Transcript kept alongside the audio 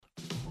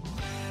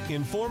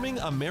informing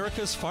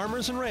America's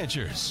farmers and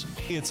ranchers.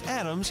 It's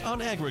Adams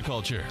on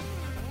Agriculture,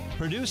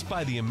 produced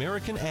by the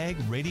American Ag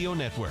Radio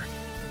Network.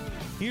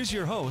 Here's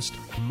your host,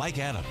 Mike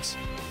Adams.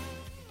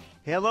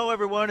 Hello,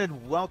 everyone,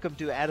 and welcome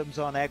to Adams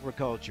on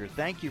Agriculture.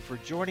 Thank you for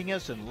joining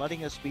us and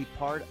letting us be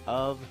part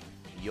of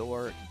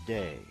your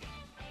day.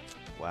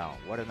 Wow,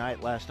 what a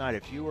night last night.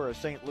 If you were a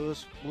St.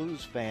 Louis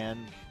Blues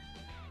fan,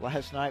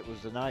 last night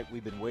was the night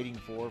we've been waiting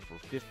for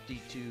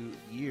 52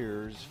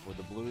 years for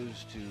the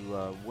Blues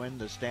to win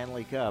the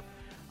Stanley Cup.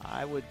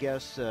 I would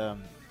guess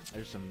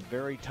there's some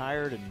very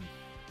tired and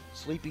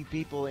sleepy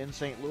people in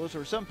St. Louis,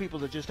 or some people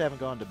that just haven't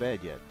gone to bed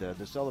yet.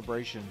 The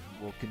celebration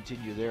will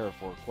continue there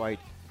for quite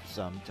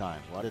some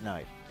time. What a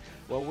night.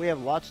 Well, we have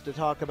lots to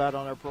talk about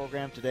on our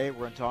program today. We're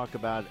going to talk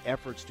about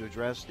efforts to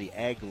address the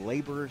ag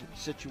labor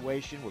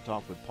situation. We'll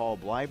talk with Paul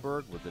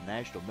Bleiberg with the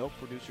National Milk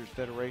Producers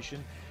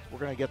Federation. We're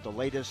going to get the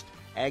latest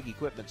ag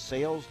equipment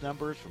sales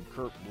numbers from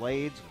Kurt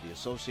Blades with the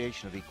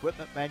Association of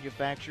Equipment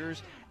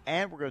Manufacturers.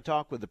 And we're going to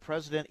talk with the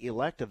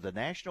president-elect of the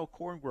National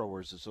Corn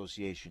Growers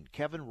Association,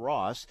 Kevin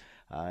Ross.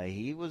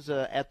 He was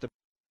at the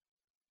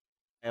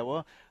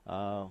Iowa,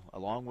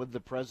 along with the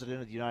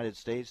President of the United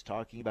States,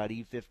 talking about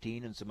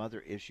E15 and some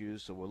other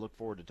issues. So we'll look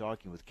forward to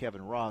talking with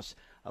Kevin Ross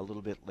a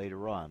little bit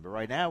later on. But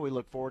right now we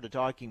look forward to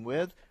talking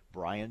with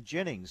Brian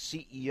Jennings,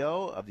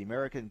 CEO of the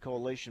American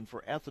Coalition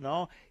for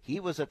Ethanol. He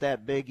was at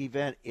that big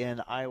event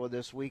in Iowa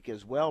this week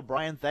as well.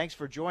 Brian, thanks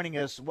for joining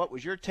us. What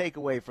was your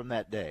takeaway from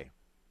that day?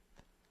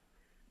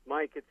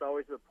 Mike, it's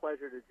always a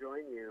pleasure to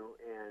join you.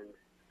 And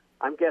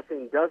I'm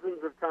guessing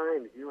dozens of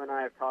times you and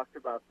I have talked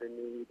about the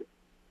need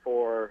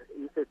for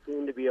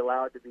E15 to be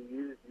allowed to be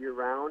used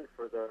year-round,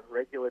 for the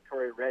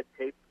regulatory red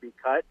tape to be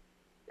cut.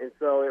 And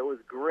so it was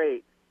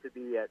great to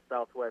be at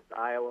Southwest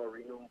Iowa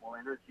Renewable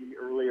Energy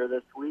earlier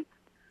this week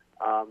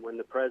when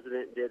the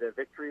president did a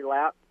victory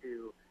lap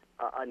to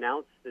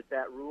announce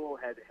that rule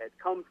had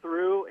come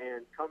through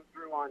and come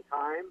through on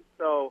time.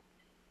 So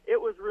it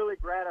was really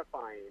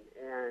gratifying.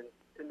 And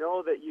to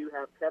know that you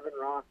have Kevin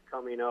Ross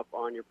coming up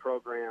on your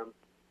program,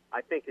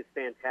 I think is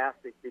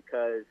fantastic,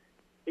 because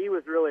he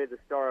was really the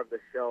star of the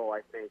show,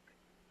 I think,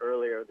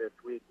 earlier this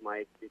week,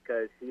 Mike,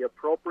 because he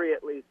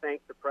appropriately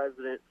thanked the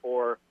president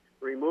for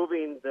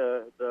removing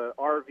the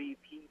RVP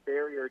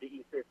barrier to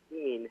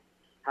E15.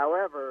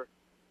 However,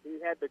 he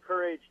had the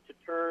courage to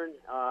turn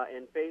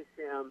and face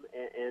him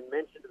and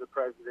mention to the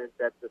president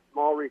that the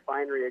small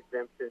refinery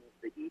exemptions,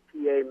 the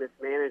EPA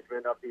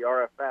mismanagement of the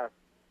RFS,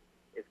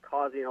 is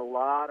causing a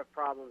lot of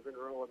problems in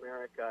rural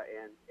America,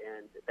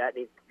 and that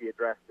needs to be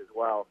addressed as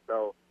well.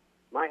 So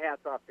my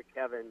hat's off to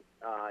Kevin.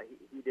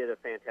 He did a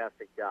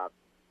fantastic job.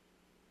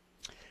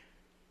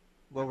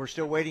 Well, we're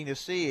still waiting to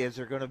see. Is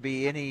there going to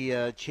be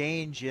any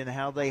change in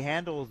how they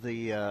handle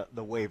the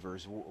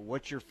waivers?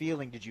 What's your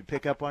feeling? Did you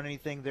pick up on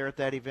anything there at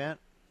that event?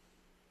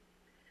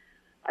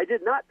 I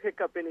did not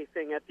pick up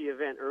anything at the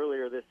event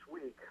earlier this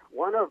week.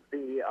 One of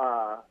the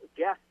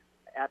guests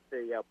at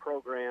the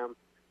program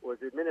was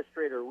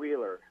Administrator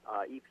Wheeler,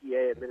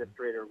 EPA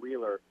Administrator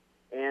Wheeler.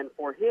 And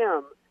for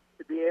him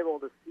to be able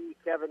to see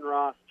Kevin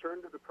Ross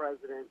turn to the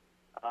president,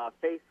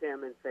 face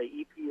him and say,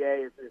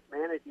 EPA is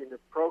mismanaging this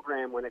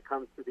program when it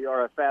comes to the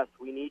RFS.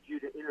 We need you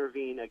to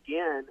intervene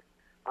again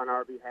on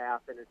our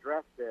behalf and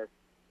address this.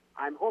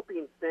 I'm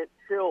hoping sent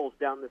chills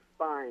down the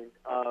spine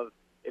of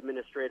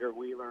Administrator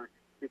Wheeler,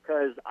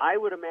 because I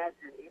would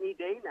imagine any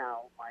day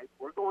now, Mike,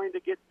 we're going to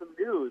get some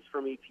news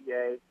from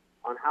EPA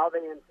on how they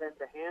intend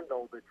to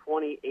handle the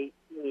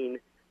 2018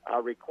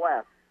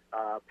 requests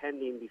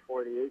pending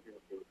before the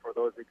agency for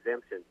those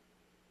exemptions.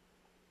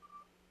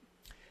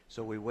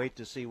 So we wait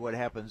to see what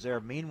happens there.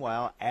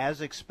 Meanwhile, as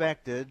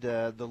expected,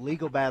 the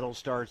legal battle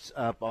starts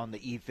up on the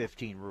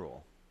E15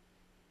 rule.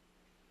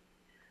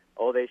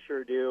 Oh, they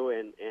sure do,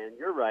 and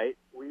you're right.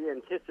 We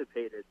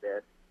anticipated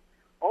this.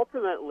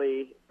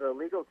 Ultimately, the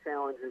legal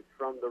challenges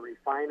from the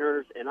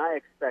refiners, and I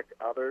expect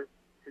others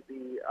to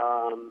be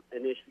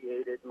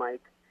initiated,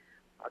 Mike,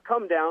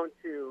 come down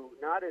to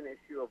not an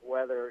issue of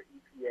whether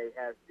EPA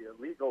has the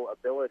legal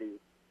ability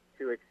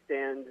to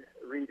extend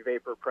reed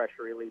vapor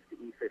pressure relief to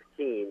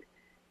E15.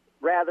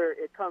 Rather,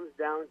 it comes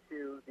down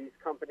to these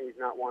companies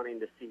not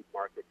wanting to cede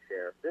market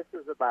share. This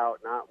is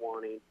about not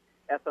wanting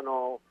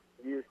ethanol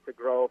use to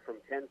grow from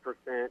 10%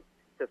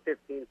 to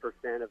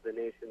 15% of the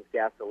nation's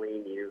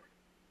gasoline use.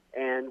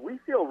 And we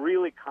feel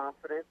really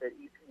confident that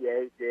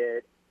EPA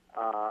did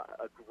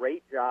a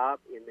great job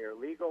in their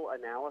legal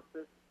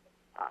analysis.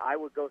 I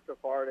would go so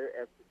far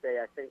as to say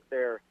I think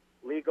their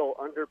legal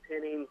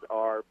underpinnings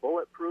are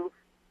bulletproof.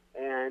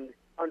 And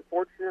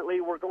unfortunately,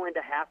 we're going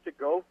to have to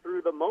go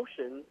through the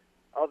motions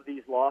of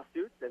these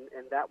lawsuits, and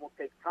that will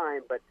take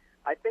time. But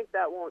I think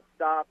that won't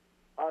stop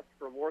us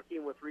from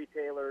working with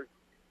retailers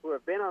who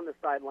have been on the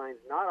sidelines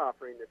not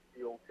offering this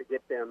fuel to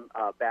get them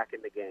back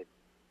in the game.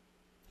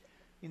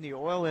 In the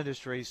oil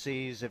industry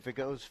sees if we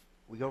go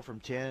from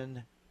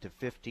 10 to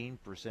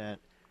 15%.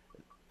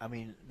 I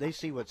mean, they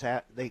see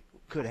they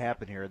could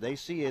happen here. They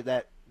see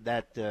that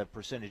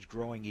percentage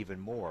growing even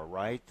more,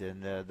 right?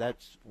 And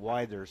that's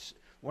why there's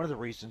one of the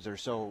reasons they're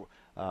so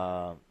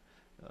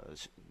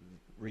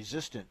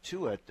resistant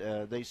to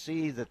it. They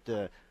see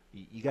that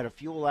you got a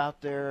fuel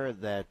out there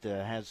that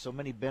has so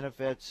many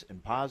benefits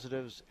and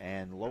positives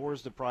and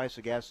lowers the price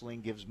of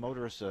gasoline, gives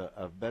motorists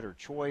a better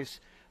choice.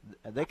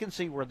 They can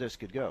see where this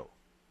could go.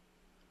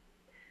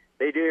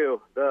 They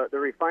do. The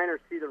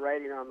refiners see the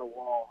writing on the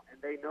wall, and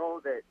they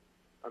know that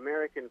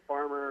American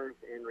farmers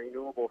and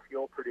renewable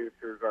fuel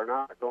producers are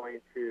not going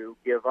to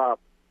give up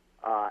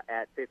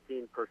at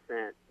 15%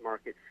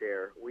 market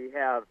share. We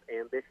have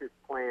ambitious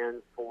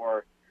plans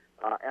for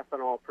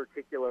ethanol,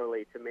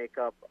 particularly, to make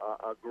up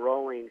a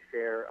growing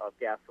share of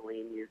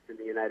gasoline use in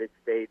the United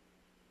States.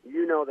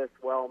 You know this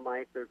well,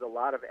 Mike. There's a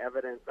lot of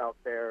evidence out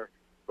there,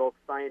 both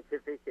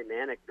scientific and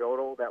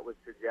anecdotal, that would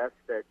suggest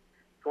that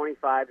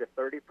 25 to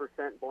 30%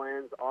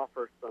 blends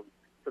offer some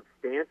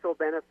substantial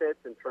benefits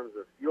in terms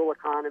of fuel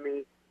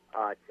economy,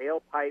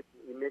 tailpipe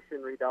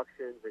emission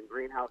reductions, and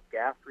greenhouse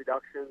gas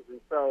reductions.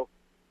 And so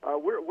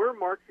we're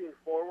marching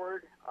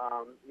forward.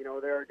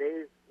 There are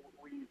days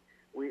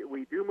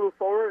we do move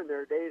forward, and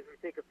there are days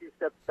we take a few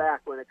steps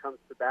back when it comes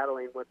to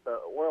battling with the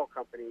oil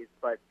companies.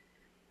 But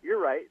you're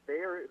right;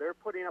 they're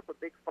putting up a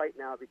big fight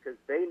now because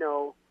they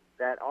know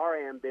that our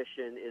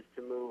ambition is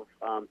to move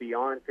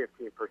beyond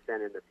 15%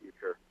 in the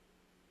future.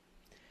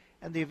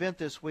 And the event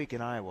this week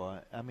in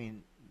Iowa, I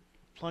mean,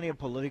 plenty of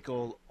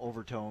political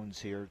overtones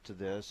here to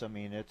this. I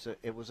mean,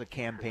 it was a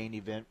campaign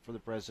event for the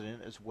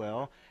president as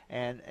well,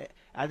 and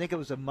I think it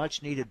was a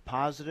much-needed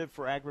positive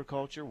for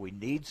agriculture. We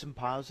need some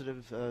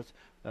positive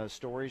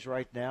stories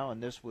right now,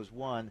 and this was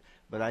one.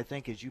 But I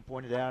think, as you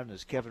pointed out, and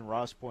as Kevin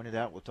Ross pointed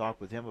out, we'll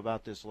talk with him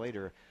about this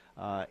later,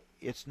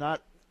 it's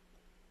not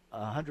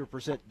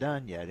 100%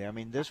 done yet. I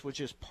mean, this was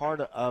just part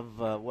of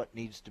what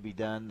needs to be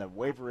done. The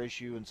waiver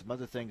issue and some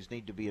other things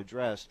need to be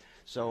addressed.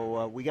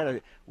 So we got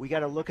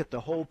to look at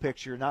the whole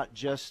picture, not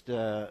just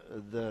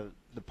the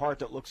part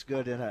that looks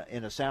good in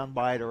a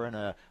soundbite or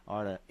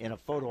in a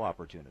photo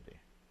opportunity.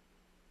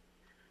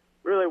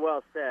 Really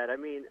well said. I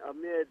mean,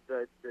 amid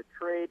the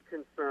trade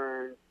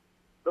concerns,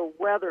 the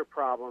weather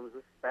problems,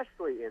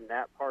 especially in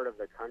that part of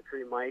the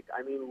country, Mike.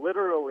 I mean,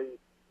 literally,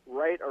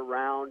 right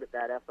around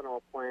that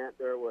ethanol plant,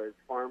 there was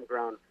farm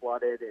ground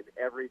flooded in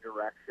every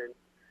direction.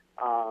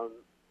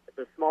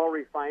 The small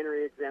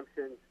refinery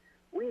exemptions,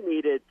 we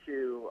needed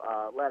to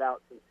let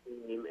out some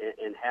steam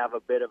and have a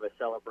bit of a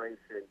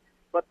celebration.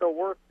 But the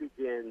work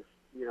begins,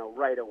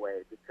 right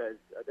away, because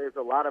there's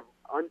a lot of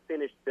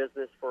unfinished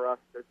business for us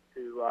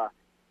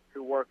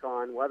to work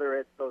on, whether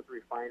it's those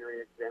refinery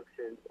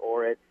exemptions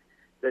or it's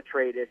the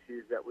trade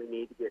issues that we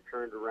need to get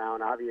turned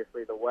around.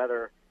 Obviously, the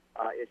weather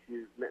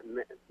issues,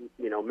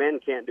 men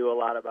can't do a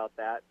lot about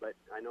that, but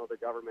I know the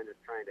government is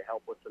trying to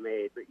help with some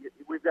aid. But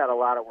we've got a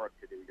lot of work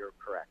to do. You're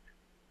correct.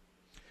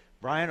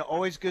 Brian,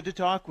 always good to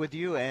talk with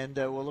you, and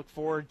we'll look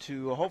forward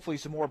to hopefully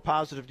some more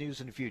positive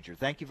news in the future.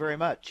 Thank you very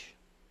much.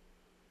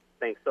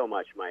 Thanks so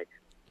much, Mike.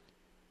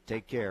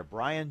 Take care.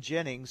 Brian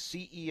Jennings,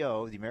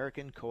 CEO of the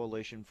American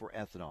Coalition for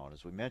Ethanol. And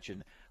as we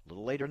mentioned a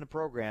little later in the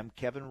program,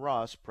 Kevin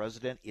Ross,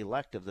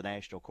 president-elect of the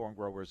National Corn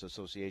Growers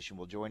Association,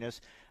 will join us.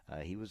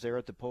 He was there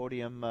at the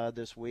podium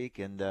this week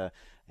and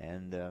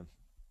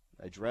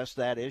addressed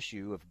that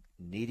issue of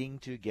needing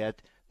to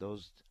get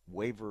those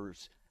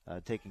waivers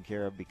taken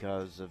care of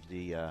because of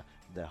the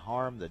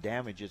harm, the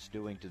damage it's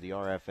doing to the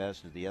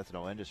RFS, to the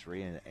ethanol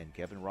industry, and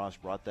Kevin Ross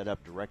brought that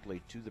up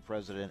directly to the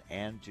president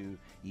and to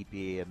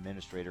EPA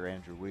Administrator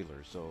Andrew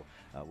Wheeler. So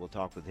we'll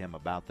talk with him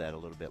about that a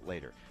little bit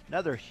later.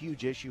 Another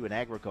huge issue in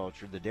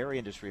agriculture, the dairy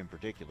industry in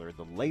particular,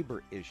 the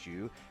labor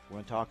issue. We're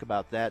going to talk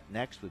about that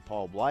next with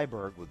Paul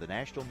Bleiberg with the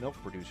National Milk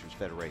Producers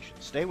Federation.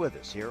 Stay with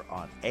us here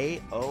on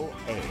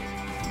AOA.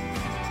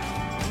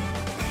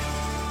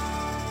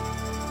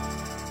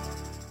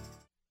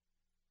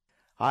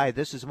 Hi,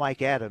 this is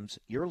Mike Adams.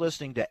 You're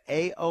listening to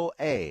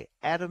AOA,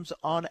 Adams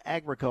on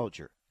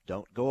Agriculture.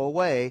 Don't go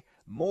away.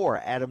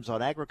 More Adams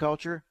on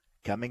Agriculture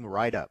coming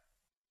right up.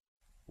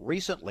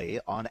 Recently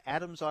on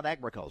Adams on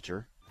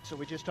Agriculture, so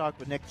we just talked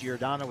with Nick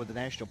Giordano with the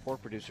National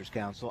Pork Producers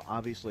Council.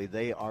 Obviously,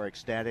 they are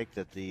ecstatic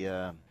that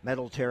the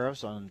metal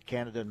tariffs on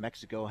Canada and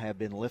Mexico have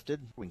been lifted.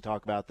 We can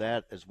talk about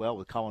that as well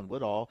with Colin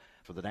Woodall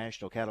for the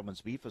National Cattlemen's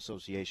Beef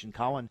Association.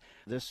 Colin,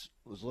 this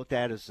was looked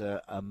at as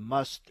a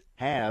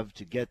must-have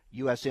to get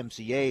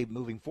USMCA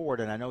moving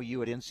forward, and I know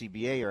you at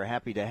NCBA are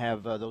happy to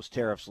have those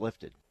tariffs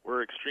lifted.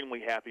 We're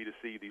extremely happy to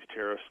see these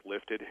tariffs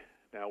lifted.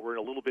 Now, we're in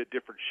a little bit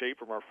different shape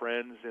from our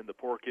friends in the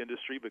pork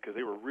industry because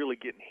they were really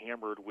getting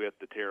hammered with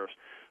the tariffs.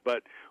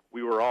 But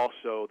we were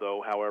also,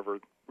 though, however,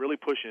 really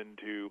pushing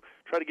to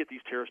try to get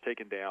these tariffs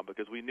taken down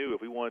because we knew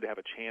if we wanted to have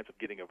a chance of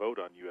getting a vote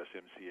on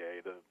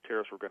USMCA, the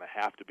tariffs were going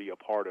to have to be a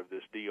part of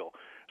this deal.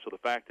 So the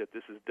fact that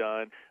this is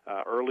done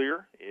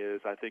earlier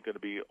is, I think, going to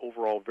be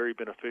overall very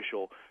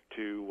beneficial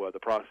to the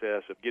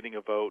process of getting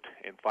a vote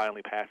and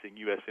finally passing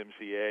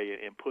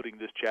USMCA and putting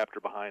this chapter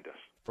behind us.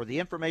 For the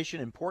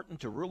information important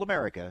to rural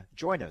America,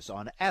 join us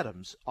on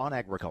Adams on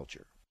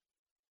Agriculture.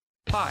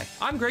 Hi,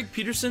 I'm Greg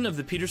Peterson of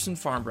the Peterson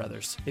Farm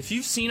Brothers. If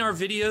you've seen our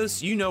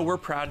videos, you know we're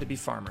proud to be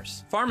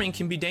farmers. Farming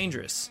can be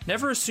dangerous.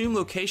 Never assume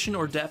location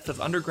or depth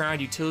of underground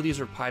utilities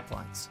or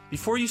pipelines.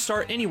 Before you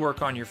start any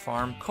work on your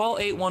farm, call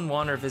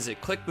 811 or visit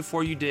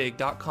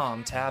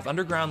clickbeforeyoudig.com to have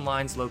underground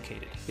lines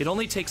located. It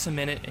only takes a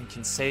minute and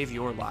can save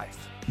your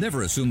life.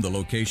 Never assume the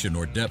location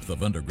or depth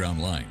of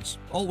underground lines.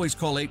 Always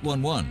call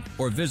 811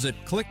 or visit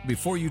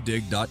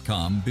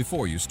clickbeforeyoudig.com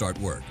before you start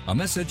work. A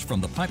message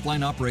from the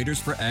Pipeline Operators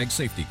for Ag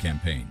Safety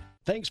campaign.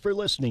 Thanks for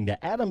listening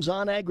to Adams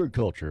on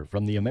Agriculture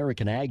from the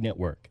American Ag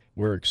Network.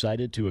 We're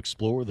excited to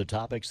explore the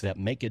topics that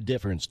make a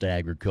difference to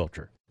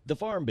agriculture. The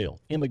Farm Bill,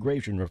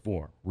 immigration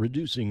reform,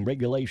 reducing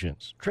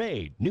regulations,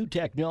 trade, new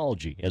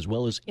technology, as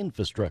well as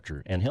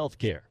infrastructure and health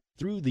care.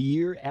 Through the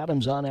year,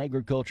 Adams on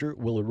Agriculture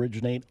will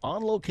originate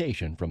on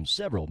location from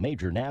several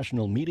major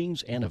national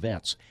meetings and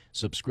events.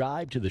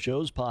 Subscribe to the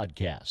show's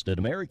podcast at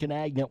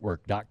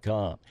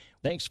AmericanAgNetwork.com.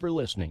 Thanks for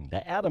listening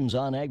to Adams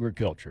on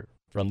Agriculture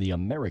from the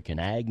American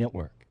Ag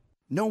Network.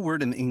 No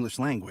word in the English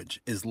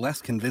language is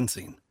less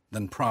convincing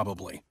than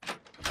probably.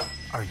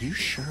 Are you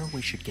sure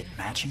we should get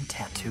matching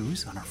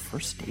tattoos on our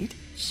first date?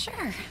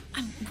 Sure.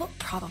 We'll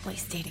probably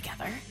stay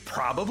together.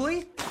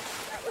 Probably?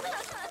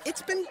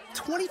 It's been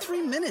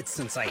 23 minutes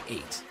since I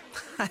ate.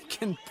 I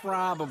can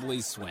probably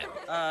swim.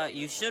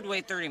 You should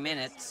wait 30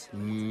 minutes.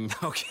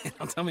 Okay,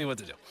 now tell me what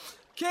to do.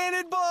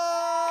 Cannonball!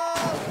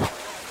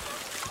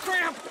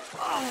 Cramp!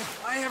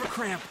 Oh, I have a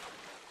cramp.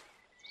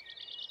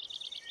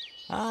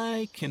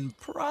 I can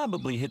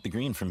probably hit the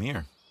green from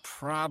here.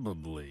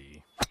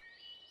 Probably.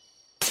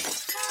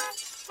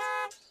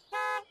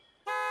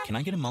 Can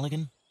I get a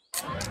mulligan?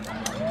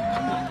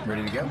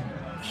 Ready to go?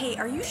 Hey,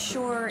 are you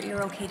sure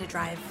you're okay to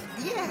drive?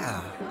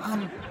 Yeah,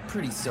 I'm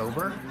pretty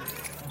sober.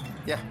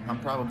 Yeah, I'm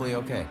probably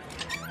okay.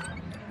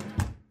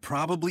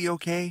 Probably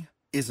okay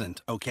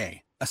isn't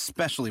okay,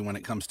 especially when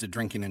it comes to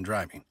drinking and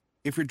driving.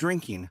 If you're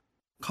drinking,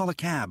 call a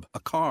cab,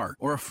 a car,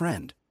 or a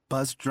friend.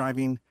 Buzzed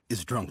driving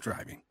is drunk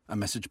driving. A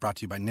message brought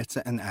to you by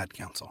NHTSA and the Ad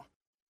Council.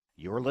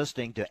 You're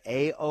listening to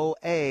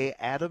AOA,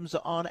 Adams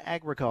on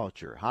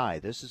Agriculture. Hi,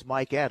 this is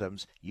Mike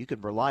Adams. You can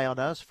rely on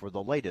us for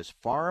the latest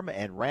farm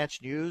and ranch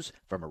news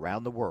from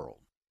around the world.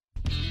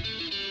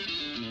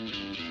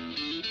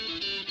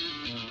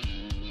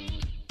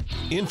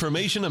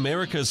 Information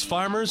America's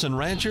farmers and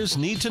ranchers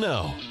need to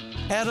know.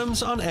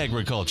 Adams on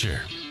Agriculture.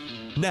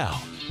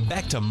 Now,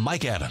 back to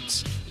Mike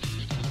Adams.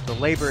 The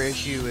labor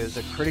issue is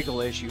a critical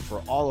issue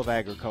for all of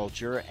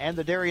agriculture and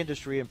the dairy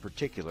industry in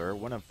particular. I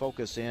want to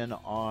focus in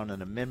on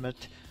an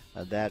amendment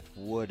that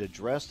would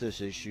address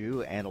this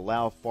issue and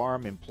allow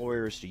farm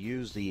employers to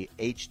use the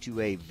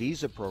H-2A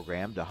visa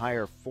program to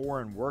hire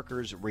foreign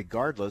workers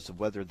regardless of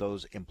whether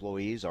those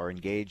employees are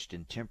engaged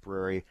in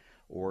temporary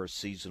or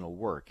seasonal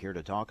work. Here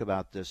to talk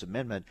about this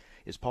amendment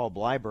is Paul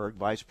Bleiberg,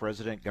 Vice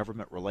President,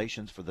 Government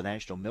Relations for the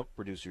National Milk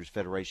Producers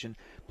Federation.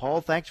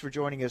 Paul, thanks for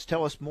joining us.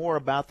 Tell us more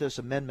about this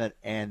amendment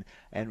and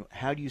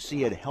how do you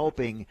see it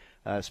helping,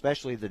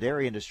 especially the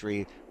dairy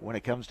industry, when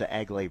it comes to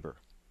ag labor?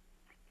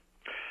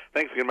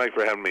 Thanks again, Mike,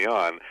 for having me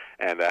on,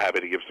 and happy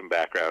to give some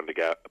background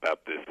about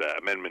this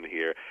amendment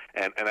here.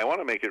 And I want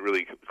to make it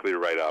really clear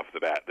right off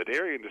the bat. The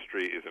dairy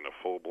industry is in a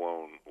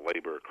full-blown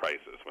labor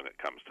crisis when it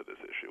comes to this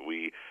issue.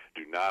 We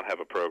do not have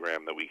a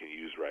program that we can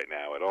use right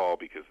now at all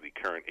because the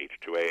current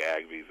H-2A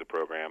ag visa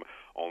program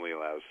only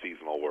allows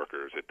seasonal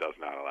workers. It does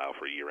not allow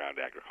for year-round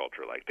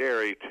agriculture like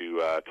dairy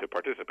to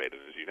participate.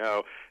 And as you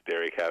know,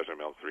 dairy cows are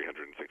milked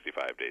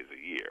 365 days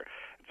a year.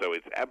 So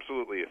it's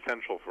absolutely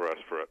essential for us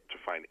to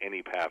find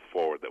any path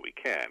forward that we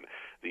can.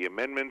 The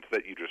amendment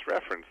that you just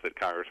referenced that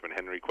Congressman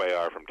Henry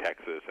Cuellar from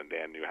Texas and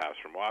Dan Newhouse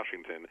from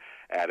Washington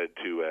added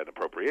to an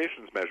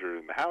appropriations measure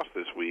in the House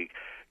this week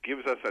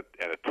gives us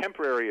a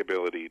temporary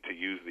ability to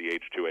use the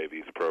H-2A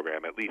visa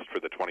program, at least for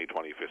the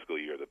 2020 fiscal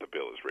year that the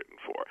bill is written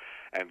for.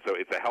 And so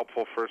it's a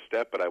helpful first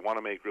step, but I want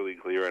to make really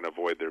clear and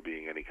avoid there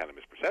being any kind of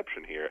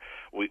misperception here.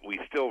 We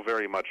still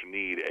very much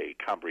need a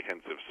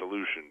comprehensive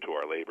solution to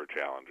our labor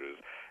challenges,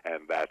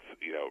 and that's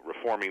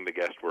reforming the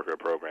guest worker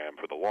program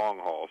for the long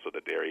haul so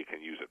that dairy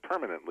can use it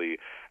permanently,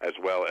 as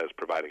well as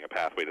providing a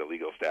pathway to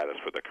legal status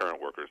for the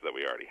current workers that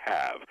we already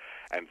have.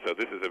 And so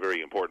this is a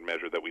very important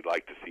measure that we'd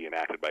like to see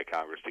enacted by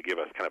Congress to give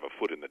us kind of a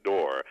foot in the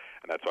door,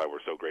 and that's why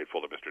we're so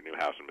grateful to Mr.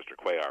 Newhouse and Mr.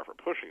 Cuellar for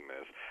pushing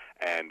this,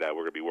 and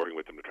we're going to be working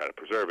with them to try to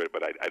preserve it,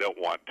 but I don't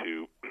want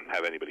to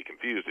have anybody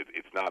confused.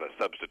 It's not a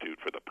substitute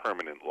for the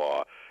permanent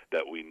law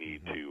that we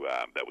need to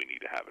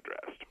have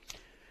addressed.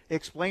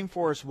 Explain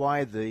for us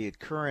why the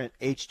current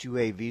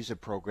H-2A visa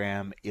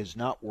program is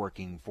not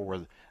working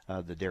for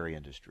the dairy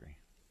industry.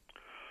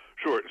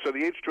 Sure. So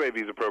the H-2A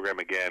visa program,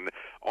 again,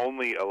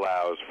 only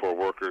allows for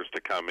workers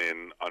to come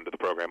in under the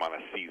program on a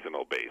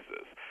seasonal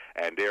basis.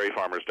 And dairy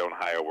farmers don't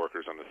hire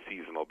workers on a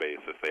seasonal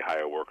basis. They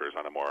hire workers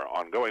on a more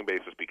ongoing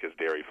basis because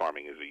dairy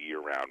farming is a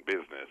year-round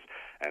business.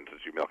 And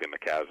since you're milking the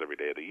cows every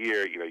day of the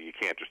year, you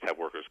can't just have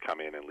workers come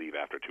in and leave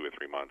after 2 or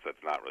 3 months.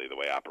 That's not really the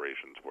way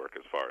operations work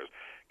as far as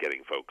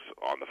getting folks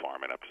on the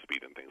farm and up to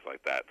speed and things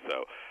like that.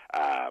 So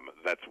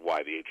that's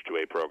why the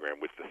H-2A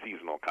program with the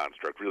seasonal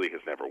construct really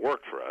has never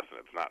worked for us, and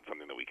it's not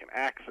something that we can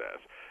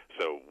access.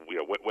 So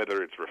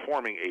whether it's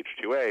reforming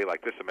H-2A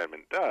like this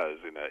amendment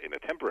does in a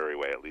temporary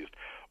way at least,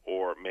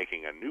 or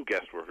making a new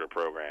guest worker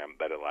program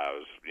that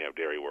allows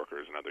dairy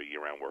workers and other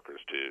year-round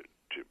workers to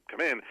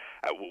come in,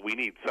 we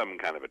need some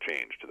kind of a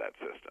change to that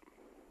system.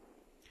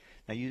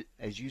 Now,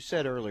 as you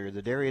said earlier,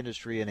 the dairy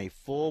industry in a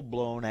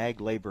full-blown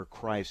ag labor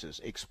crisis.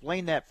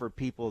 Explain that for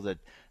people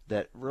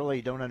that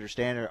really don't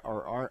understand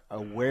or aren't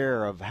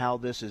aware of how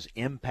this is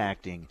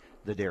impacting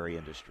the dairy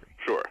industry.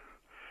 Sure.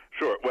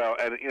 Well,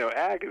 and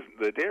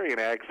the dairy and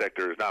ag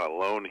sector is not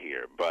alone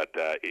here, but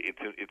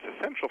it's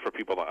essential for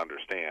people to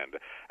understand.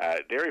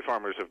 Dairy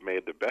farmers have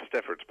made the best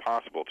efforts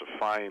possible to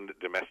find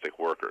domestic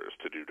workers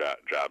to do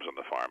jobs on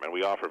the farm, and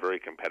we offer very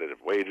competitive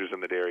wages in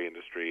the dairy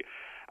industry.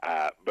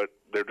 But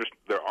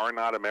there are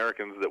not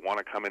Americans that want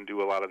to come and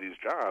do a lot of these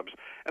jobs,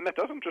 and that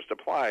doesn't just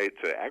apply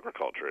to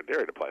agriculture and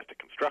dairy. It applies to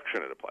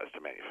construction, it applies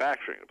to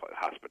manufacturing, it applies to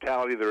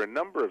hospitality. There are a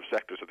number of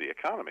sectors of the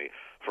economy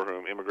for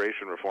whom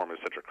immigration reform is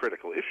such a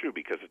critical issue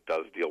because it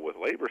does deal with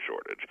labor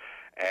shortage,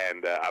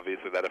 and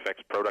obviously that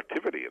affects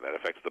productivity, and that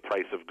affects the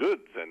price of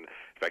goods, and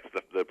affects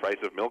the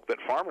price of milk that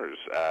farmers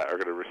are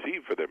going to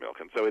receive for their milk.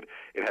 And so it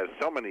has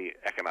so many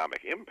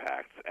economic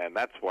impacts, and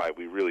that's why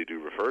we really do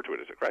refer to it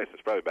as a crisis.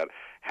 Probably about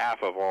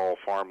half of all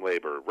farm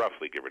labor,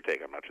 roughly, give or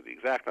take, I'm not sure the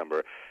exact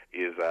number,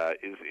 is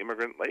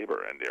immigrant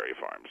labor in dairy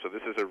farms. So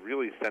this is a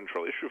really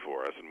central issue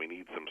for us, and we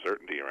need some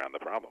certainty around the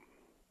problem.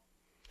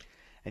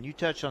 And you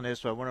touched on this,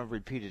 so I want to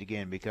repeat it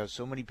again because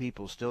so many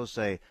people still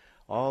say,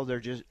 they're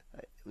just,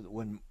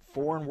 when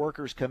foreign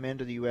workers come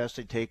into the U.S.,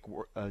 they take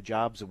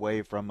jobs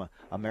away from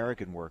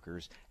American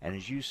workers. And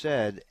as you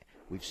said,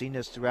 we've seen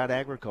this throughout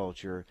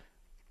agriculture,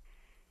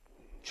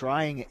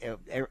 trying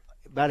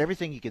about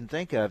everything you can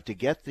think of to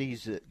get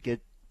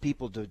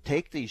people to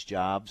take these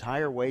jobs,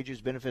 higher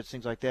wages, benefits,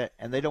 things like that,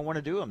 and they don't want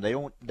to do them.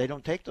 They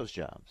don't take those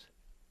jobs.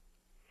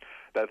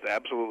 That's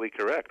absolutely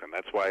correct, and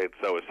that's why it's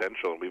so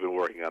essential. And we've been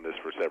working on this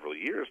for several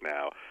years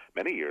now,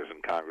 many years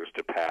in Congress,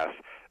 to pass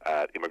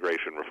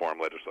immigration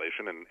reform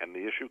legislation, and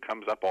the issue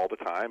comes up all the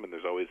time, and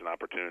there's always an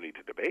opportunity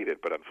to debate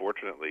it. But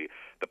unfortunately,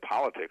 the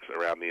politics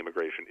around the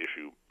immigration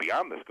issue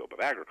beyond the scope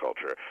of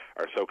agriculture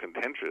are so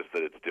contentious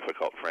that it's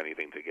difficult for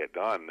anything to get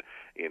done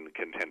in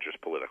contentious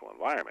political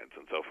environments.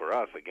 And so for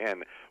us,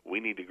 again, we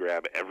need to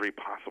grab every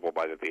possible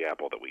bite at the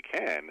apple that we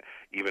can,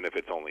 even if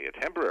it's only a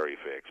temporary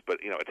fix. But,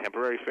 a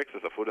temporary fix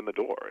is a foot in the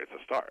door. It's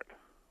a start.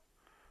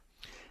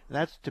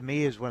 That, to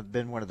me, has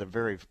been one of the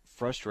very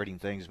frustrating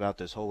things about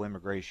this whole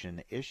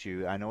immigration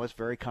issue. I know it's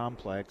very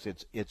complex,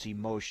 it's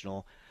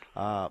emotional,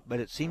 but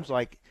it seems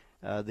like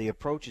the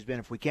approach has been,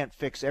 if we can't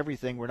fix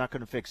everything, we're not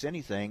going to fix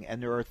anything.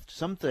 And there are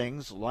some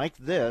things like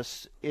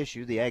this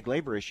issue, the ag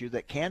labor issue,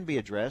 that can be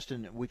addressed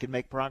and we can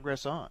make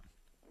progress on.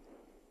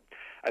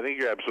 I think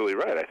you're absolutely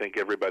right. I think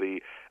everybody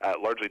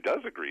largely does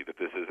agree that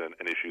this is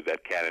an issue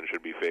that can and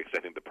should be fixed. I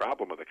think the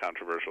problem with the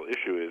controversial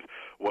issue is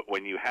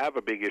when you have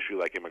a big issue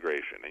like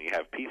immigration and you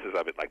have pieces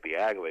of it like the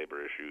ag labor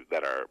issue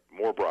that are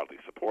more broadly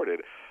supported,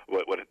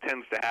 what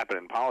tends to happen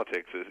in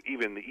politics is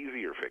even the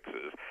easier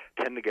fixes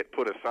tend to get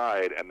put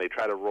aside, and they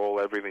try to roll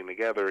everything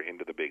together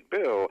into the big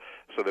bill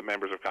so that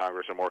members of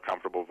Congress are more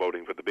comfortable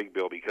voting for the big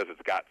bill because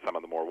it's got some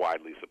of the more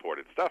widely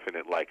supported stuff in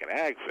it, like an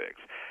ag fix.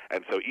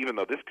 And so even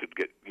though this could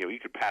get, you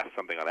could pass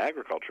something on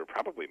agriculture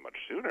probably much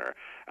sooner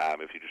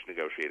if you just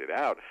negotiate it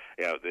out,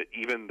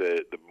 even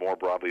the more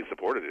broadly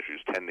supported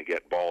issues tend to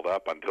get balled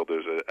up until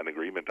there's an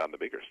agreement on the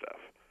bigger stuff.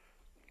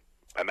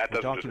 And that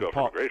doesn't just go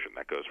for immigration,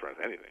 that goes for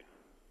anything.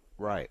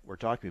 Right. We're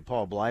talking to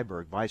Paul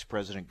Bleiberg, Vice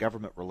President,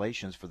 Government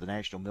Relations for the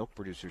National Milk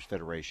Producers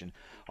Federation.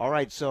 All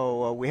right,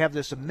 so we have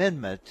this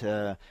amendment.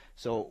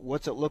 So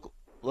what's it look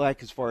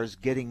like as far as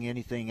getting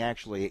anything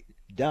actually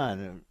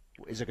done?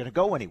 Is it going to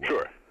go anywhere?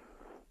 Sure.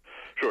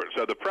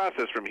 So the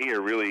process from here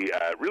really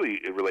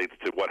relates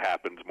to what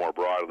happens more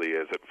broadly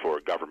as for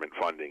government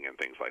funding and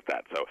things like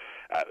that. So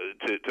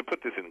to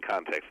put this in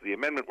context, the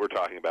amendment we're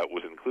talking about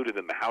was included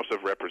in the House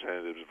of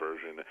Representatives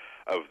version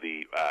of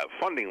the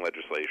funding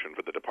legislation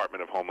for the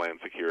Department of Homeland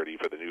Security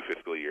for the new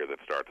fiscal year that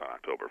starts on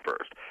October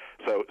 1st.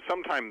 So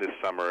sometime this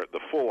summer,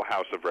 the full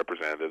House of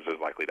Representatives is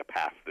likely to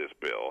pass this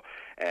bill,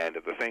 and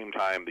at the same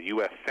time, the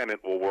U.S. Senate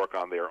will work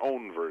on their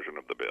own version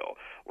of the bill.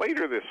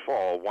 Later this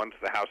fall, once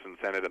the House and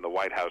Senate and the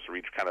White House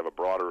reach kind of a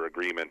broader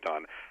agreement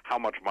on how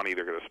much money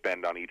they're going to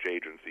spend on each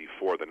agency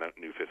for the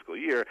new fiscal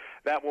year,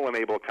 that will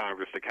enable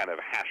Congress to kind of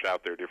hash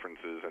out their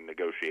differences and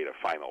negotiate a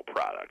final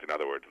product. In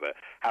other words, the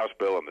House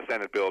bill and the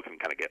Senate bill can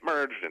kind of get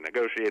merged and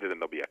negotiated,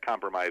 and there'll be a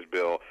compromise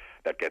bill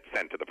that gets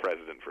sent to the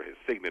president for his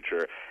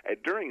signature. And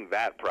during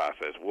that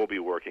process, we'll be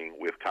working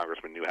with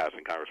Congressman Newhouse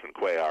and Congressman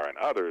Cuellar and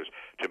others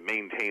to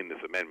maintain this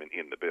amendment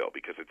in the bill,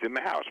 because it's in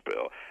the House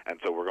bill, and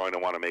so we're going to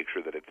want to make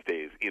sure that it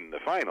stays in the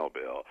final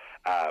bill.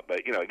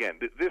 But again,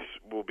 this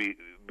will be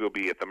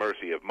at the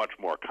mercy of much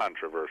more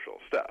controversial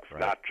stuff, right.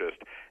 Not just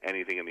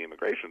anything in the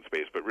immigration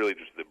space, but really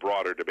just the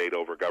broader debate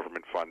over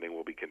government funding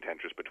will be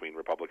contentious between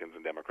Republicans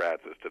and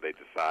Democrats as to they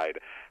decide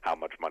how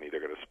much money they're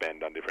going to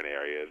spend on different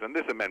areas. And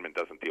this amendment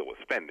doesn't deal with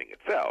spending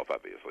itself,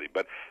 obviously,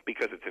 but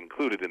because it's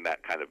included in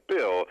that kind of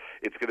bill,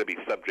 it's going to be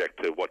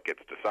subject to what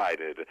gets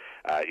decided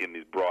in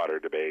these broader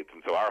debates.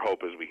 And so our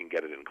hope is we can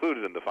get it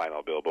included in the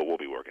final bill, but we'll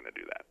be working to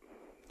do that.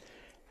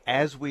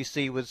 As we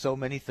see with so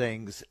many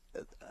things,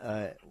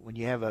 when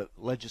you have a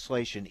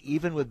legislation,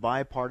 even with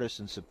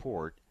bipartisan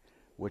support,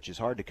 which is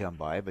hard to come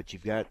by, but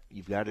you've got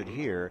it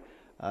here.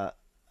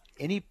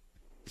 Any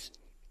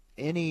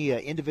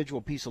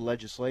individual piece of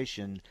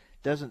legislation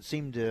doesn't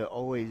seem to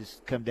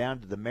always come down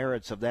to the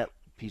merits of that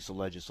piece of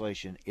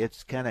legislation.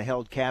 It's kind of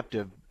held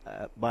captive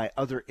by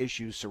other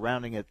issues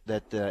surrounding it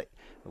that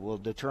will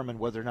determine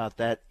whether or not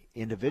that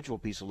individual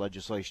piece of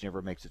legislation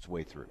ever makes its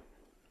way through.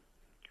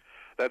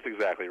 That's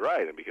exactly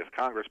right. And because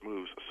Congress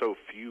moves so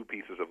few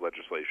pieces of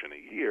legislation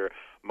a year,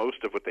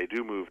 most of what they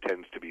do move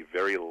tends to be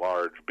very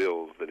large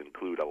bills that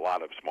include a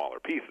lot of smaller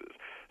pieces.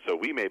 So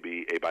we may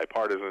be a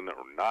bipartisan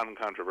or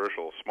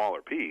non-controversial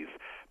smaller piece,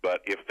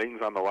 but if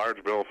things on the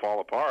large bill fall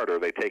apart or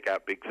they take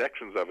out big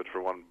sections of it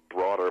for one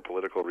broader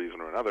political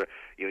reason or another,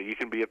 you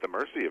can be at the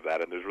mercy of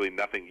that, and there's really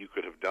nothing you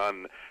could have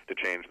done to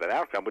change that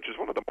outcome, which is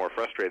one of the more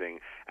frustrating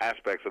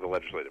aspects of the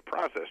legislative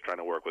process, trying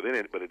to work within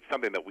it, but it's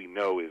something that we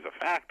know is a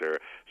factor,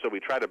 so we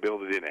try to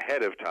build it in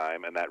ahead of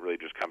time, and that really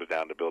just comes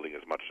down to building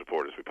as much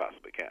support as we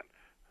possibly can.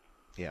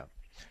 Yeah.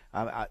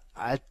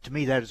 To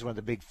me, that is one of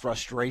the big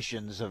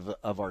frustrations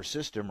of our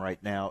system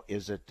right now,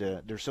 is that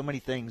there's so many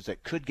things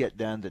that could get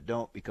done that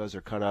don't, because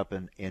they're caught up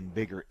in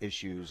bigger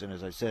issues. And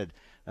as I said,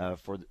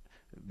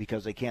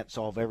 because they can't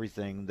solve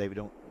everything, they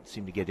don't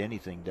seem to get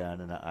anything done,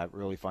 and I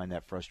really find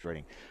that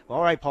frustrating.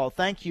 All right, Paul,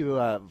 thank you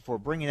for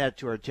bringing that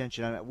to our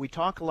attention. We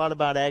talk a lot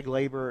about ag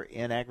labor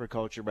in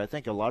agriculture, but I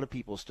think a lot of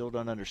people still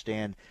don't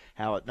understand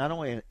how it not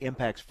only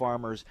impacts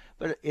farmers,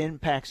 but it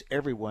impacts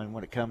everyone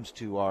when it comes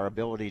to our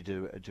ability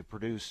to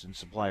produce and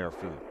supply our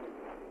food.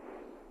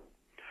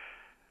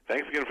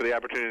 Thanks again for the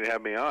opportunity to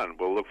have me on.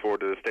 We'll look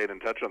forward to staying in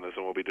touch on this,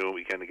 and we'll be doing what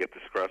we can to get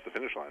this across the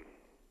finish line.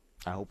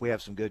 I hope we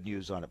have some good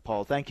news on it.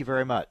 Paul, thank you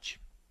very much.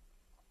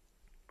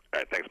 All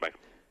right, thanks, Mike.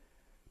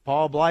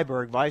 Paul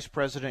Bleiberg, Vice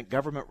President,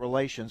 Government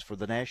Relations for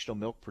the National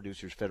Milk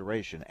Producers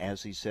Federation.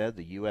 As he said,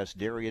 the U.S.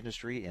 dairy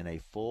industry in a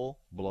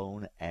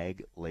full-blown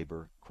ag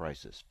labor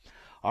crisis.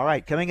 All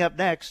right, coming up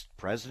next,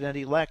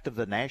 President-elect of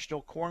the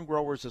National Corn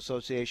Growers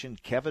Association,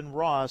 Kevin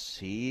Ross.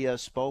 He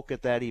spoke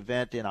at that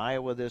event in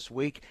Iowa this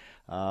week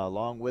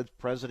along with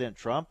President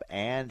Trump,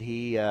 and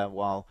he,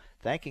 while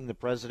thanking the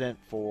president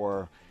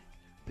for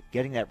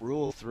getting that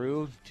rule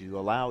through to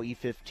allow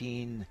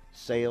E15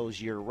 sales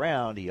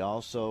year-round, he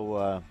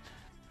also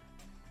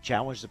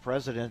challenged the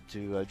president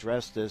to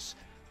address this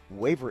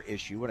waiver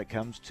issue when it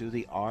comes to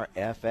the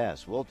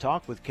RFS. We'll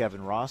talk with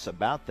Kevin Ross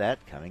about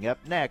that coming up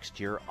next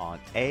here on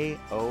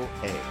AOA.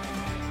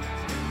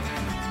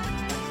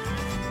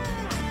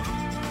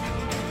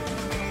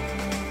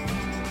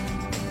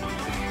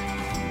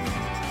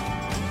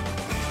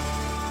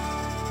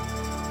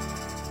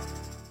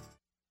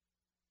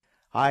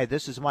 Hi,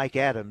 this is Mike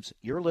Adams.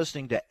 You're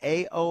listening to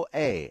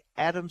AOA,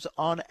 Adams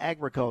on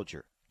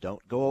Agriculture.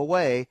 Don't go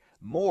away.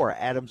 More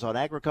Adams on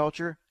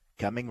Agriculture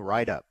coming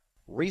right up.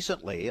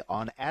 Recently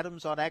on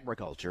Adams on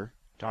Agriculture,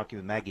 talking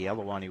with Maggie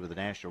Elawani with the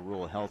National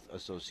Rural Health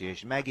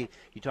Association. Maggie,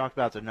 you talked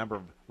about the number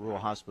of rural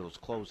hospitals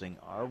closing.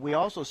 Are we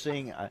also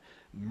seeing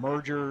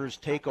mergers,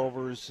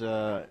 takeovers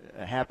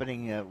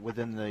happening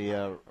within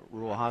the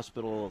rural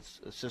hospital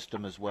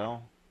system as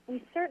well?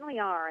 We certainly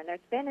are, and there's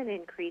been an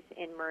increase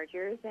in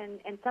mergers,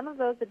 and some of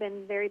those have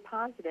been very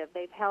positive.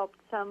 They've helped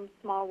some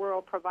small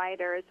rural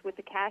providers with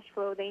the cash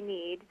flow they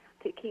need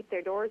to keep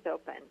their doors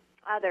open.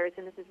 Others,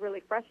 and this is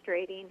really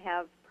frustrating,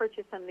 have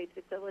purchased some of these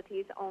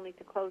facilities only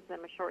to close them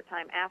a short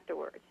time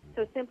afterwards.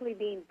 So simply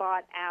being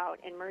bought out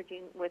and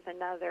merging with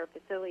another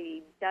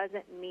facility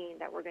doesn't mean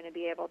that we're going to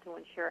be able to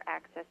ensure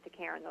access to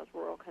care in those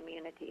rural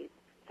communities.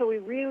 So we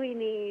really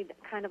need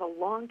kind of a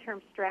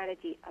long-term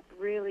strategy of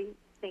really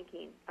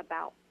thinking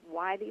about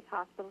why these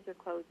hospitals are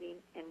closing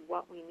and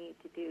what we need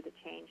to do to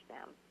change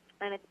them.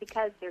 And it's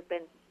because there have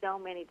been so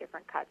many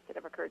different cuts that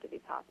have occurred to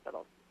these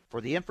hospitals. For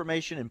the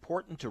information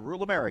important to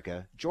rural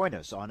America, join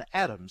us on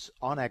Adams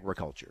on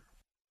Agriculture.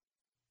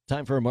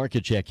 Time for a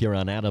market check here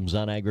on Adams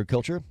on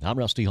Agriculture. I'm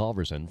Rusty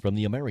Halverson from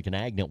the American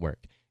Ag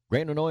Network.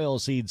 Grain and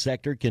oilseed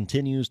sector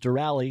continues to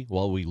rally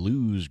while we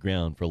lose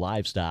ground for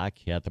livestock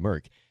at the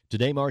Merc.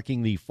 Today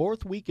marking the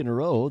fourth week in a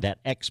row that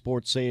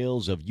export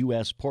sales of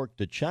U.S. pork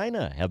to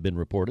China have been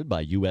reported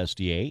by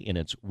USDA in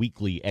its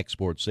weekly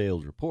export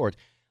sales report,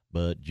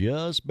 but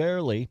just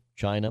barely.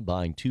 China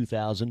buying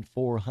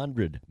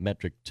 2,400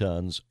 metric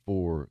tons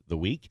for the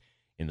week.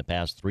 In the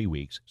past 3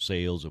 weeks,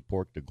 sales of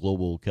pork to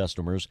global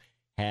customers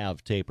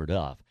have tapered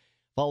off.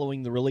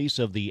 Following the release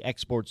of the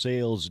export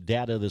sales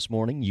data this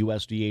morning,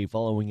 USDA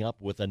following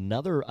up with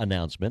another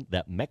announcement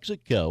that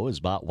Mexico has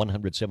bought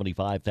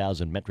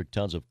 175,000 metric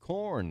tons of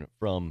corn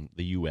from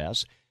the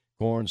U.S.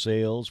 Corn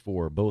sales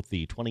for both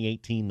the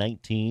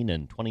 2018-19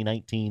 and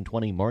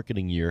 2019-20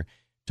 marketing year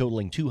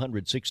totaling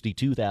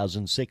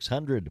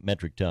 262,600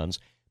 metric tons,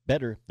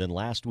 better than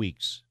last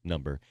week's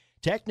number.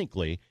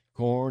 Technically,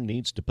 corn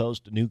needs to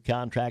post a new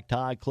contract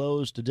high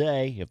close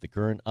today if the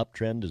current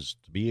uptrend is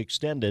to be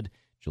extended.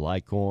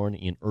 July corn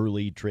in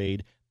early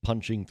trade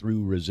punching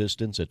through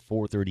resistance at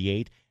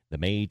 438, the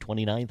May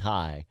 29th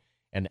high.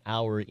 An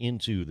hour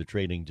into the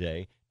trading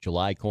day,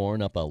 July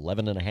corn up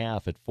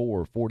 11.5 at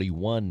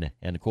 441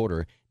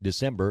 1/4.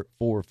 December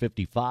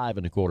 455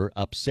 1/4,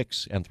 up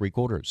 6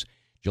 3/4.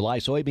 July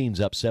soybeans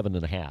up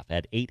 7.5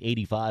 at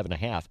 885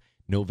 1/2.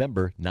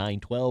 November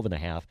 912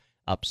 1/2,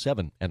 up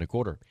 7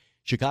 1/4.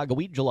 Chicago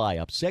wheat July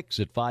up 6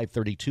 at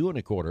 532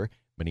 1/4.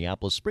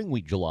 Minneapolis spring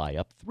wheat July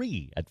up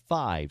 3 at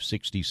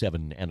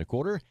 567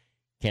 1/4.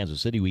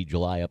 Kansas City wheat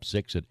July up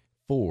 6 at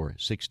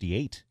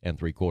 468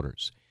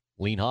 3/4.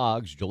 Lean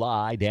hogs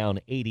July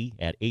down 80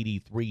 at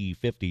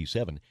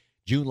 83.57.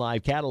 June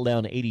live cattle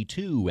down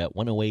 82 at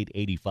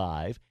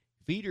 108.85.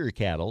 Feeder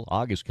cattle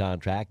August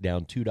contract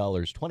down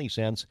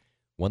 $2.20,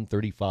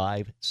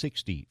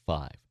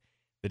 135.65.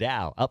 The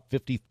Dow up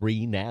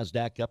 53,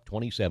 NASDAQ up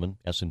 27,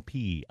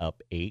 S&P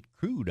up 8,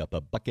 crude up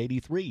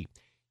 $1.83.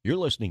 You're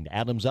listening to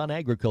Adams on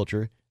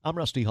Agriculture. I'm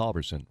Rusty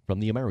Halverson from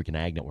the American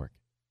Ag Network.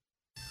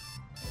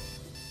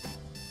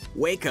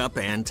 Wake up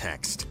and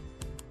text.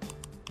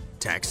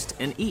 Text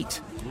and eat.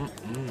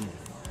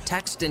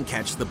 Text and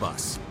catch the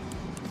bus.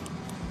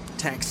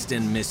 Text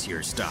and miss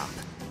your stop.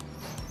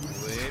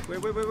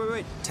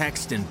 Wait.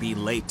 Text and be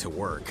late to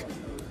work.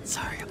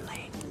 Sorry, I'm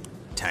late.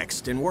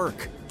 Text and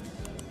work.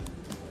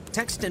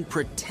 Text and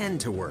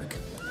pretend to work.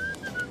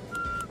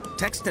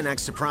 Text and act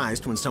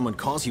surprised when someone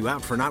calls you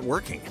out for not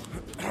working.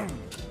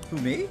 Who,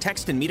 me?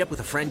 Text and meet up with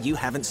a friend you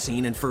haven't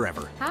seen in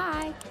forever.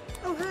 Hi.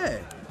 Oh,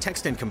 hey.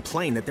 Text and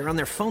complain that they're on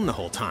their phone the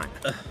whole time.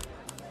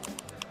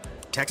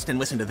 Text and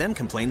listen to them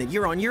complain that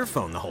you're on your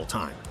phone the whole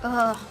time.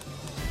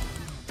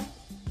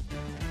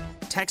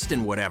 Text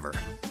and whatever.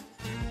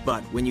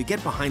 But when you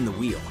get behind the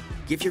wheel,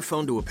 give your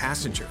phone to a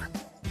passenger.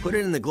 Put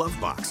it in the glove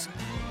box.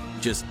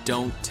 Just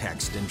don't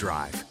text and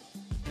drive.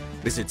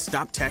 Visit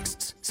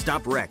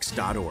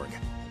StopTextsStopWrecks.org.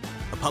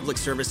 A public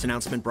service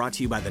announcement brought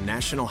to you by the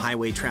National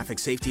Highway Traffic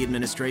Safety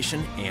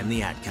Administration and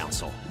the Ad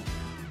Council.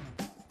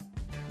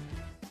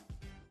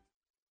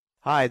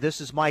 Hi, this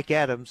is Mike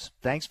Adams.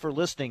 Thanks for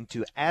listening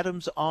to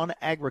Adams on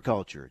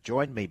Agriculture.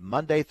 Join me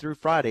Monday through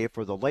Friday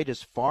for the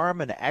latest farm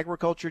and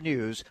agriculture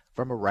news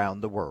from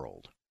around the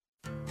world.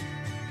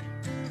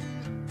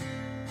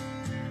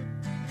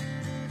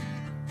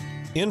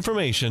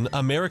 Information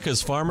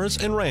America's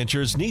farmers and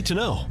ranchers need to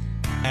know.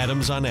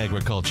 Adams on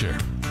Agriculture.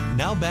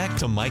 Now back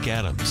to Mike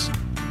Adams.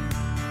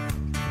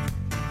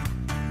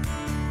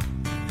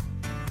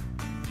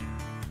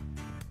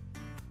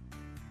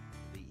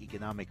 The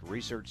Economic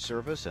Research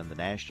Service and the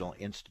National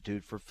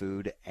Institute for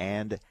Food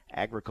and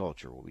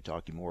Agriculture. We'll be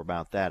talking more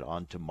about that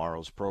on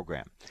tomorrow's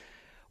program.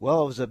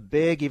 Well, it was a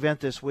big event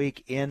this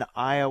week in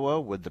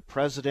Iowa with the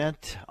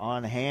president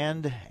on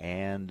hand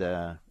and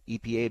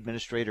EPA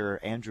Administrator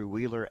Andrew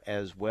Wheeler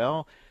as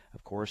well.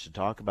 Of course, to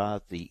talk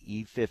about the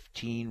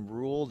E15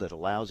 rule that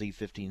allows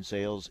E15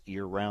 sales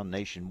year-round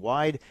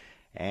nationwide.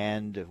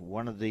 And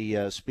one of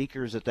the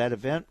speakers at that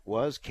event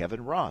was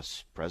Kevin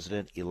Ross,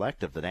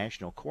 president-elect of the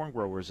National Corn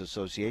Growers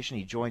Association.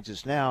 He joins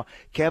us now.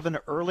 Kevin,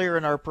 earlier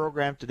in our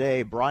program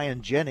today,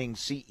 Brian Jennings,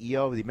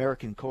 CEO of the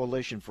American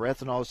Coalition for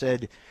Ethanol,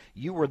 said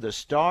you were the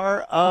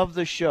star of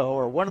the show,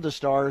 or one of the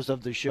stars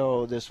of the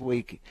show this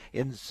week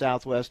in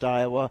southwest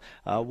Iowa.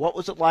 What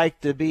was it like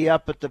to be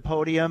up at the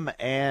podium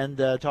and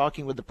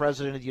talking with the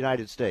President of the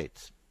United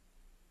States?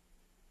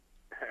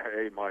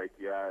 Hey, Mike.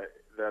 Yeah,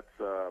 that's...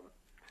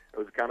 It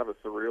was kind of a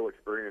surreal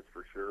experience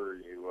for sure.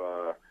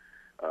 You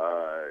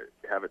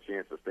have a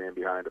chance to stand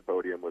behind a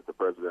podium with the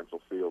presidential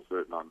seal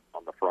sitting on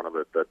the front of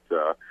it.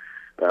 That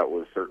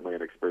was certainly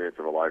an experience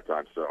of a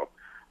lifetime. So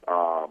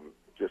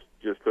just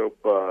hope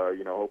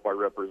hope I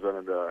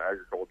represented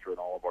agriculture and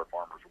all of our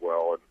farmers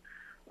well,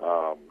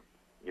 and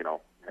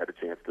had a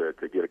chance to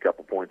get a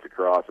couple points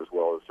across, as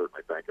well as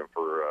certainly thank them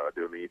for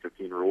doing the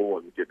E15 rule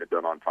and getting it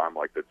done on time,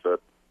 like they said.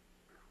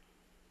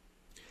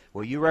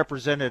 Well, you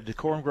represented the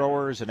corn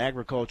growers and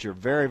agriculture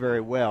very,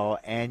 very well,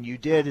 and you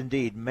did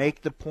indeed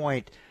make the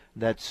point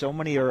that so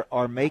many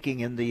are making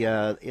in the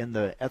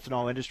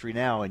ethanol industry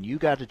now, and you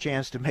got a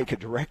chance to make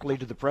it directly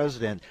to the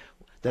president,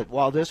 that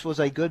while this was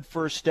a good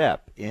first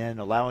step in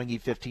allowing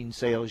E15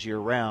 sales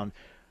year-round,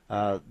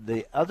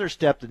 The other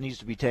step that needs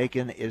to be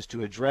taken is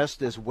to address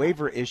this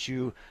waiver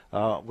issue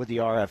with the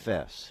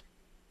RFS.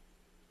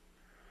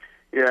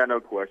 Yeah, no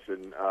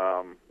question.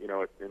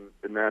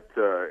 In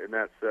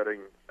that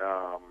setting,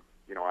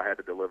 I had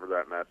to deliver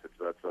that message.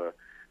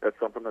 That's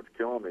something that's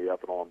killing the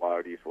ethanol and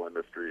biodiesel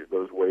industry.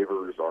 Those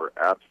waivers are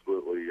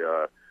absolutely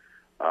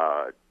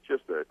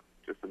just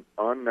an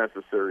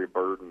unnecessary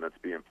burden that's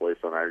being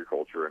placed on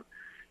agriculture. And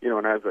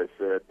as I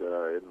said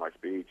in my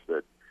speech,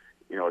 that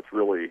it's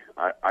really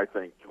I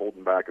think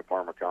holding back a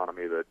farm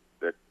economy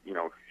that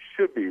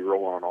should be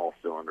rolling on all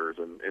cylinders.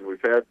 And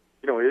we've had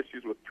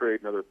issues with trade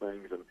and other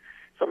things, and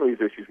some of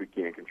these issues we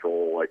can't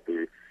control, like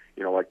the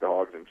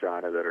hogs in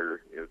China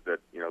with the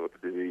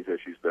disease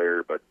issues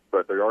there. But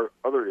there are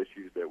other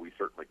issues that we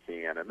certainly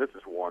can, and this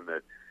is one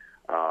that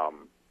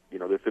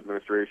this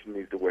administration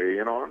needs to weigh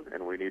in on,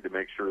 and we need to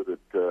make sure that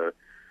the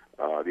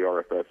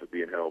RFS is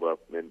being held up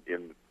in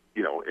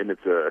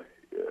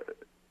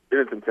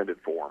its intended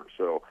form.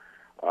 So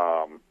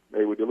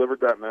we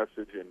delivered that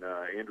message, and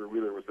Andrew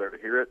Wheeler was there to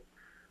hear it.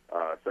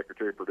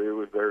 Secretary Perdue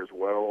was there as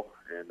well,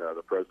 and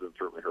the president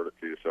certainly heard it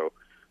too. So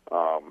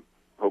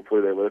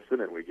hopefully they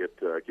listen and we get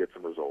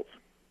some results.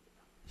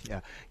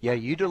 Yeah.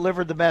 You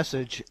delivered the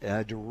message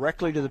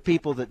directly to the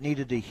people that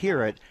needed to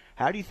hear it.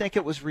 How do you think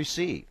it was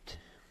received?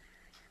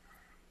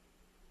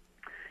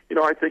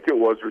 I think it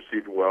was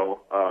received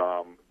well,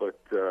 but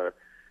there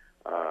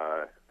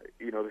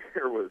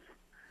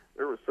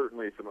was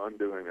certainly some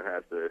undoing that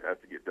has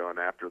to get done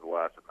after the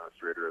last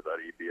administrator of that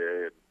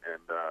EPA,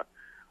 and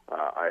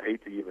I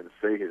hate to even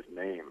say his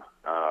name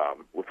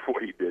with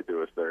what he did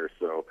to us there.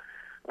 So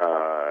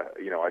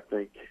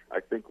I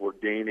think we're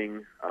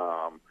gaining.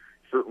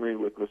 Certainly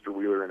with Mr.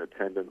 Wheeler in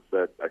attendance,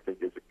 that I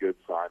think is a good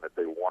sign that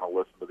they want to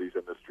listen to these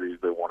industries.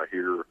 They want to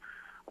hear,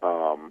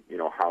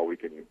 how we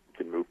can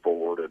move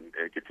forward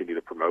and continue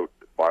to promote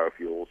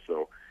biofuels.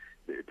 So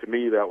to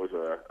me, that was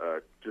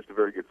just a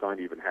very good sign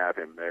to even have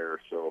him there.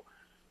 So,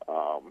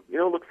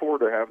 look forward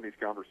to having these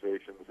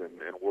conversations and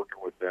working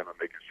with them and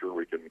making sure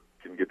we can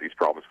get these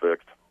problems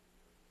fixed.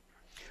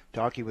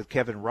 Talking with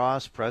Kevin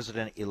Ross,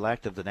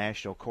 President-elect of the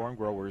National Corn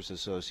Growers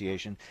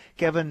Association.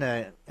 Kevin,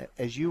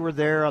 as you were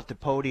there at the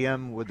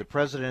podium with the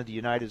President of the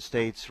United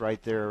States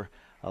right there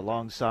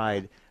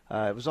alongside,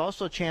 it was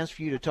also a chance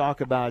for you to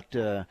talk about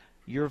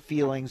your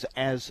feelings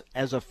as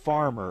a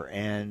farmer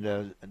and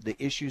the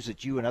issues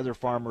that you and other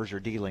farmers are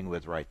dealing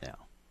with right now.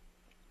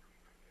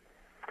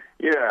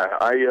 Yeah,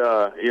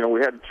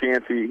 we had a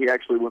chance. He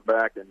actually went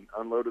back and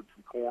unloaded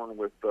some corn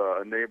with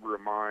a neighbor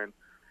of mine.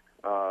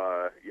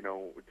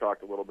 We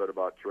talked a little bit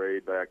about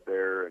trade back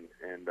there, and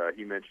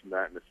he mentioned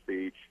that in the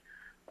speech.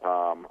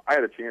 I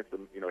had a chance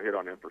to, hit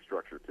on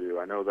infrastructure too.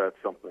 I know that's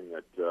something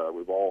that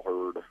we've all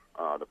heard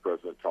the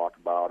president talk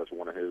about as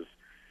one of his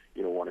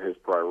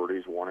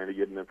priorities, wanting to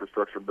get an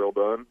infrastructure bill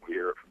done. We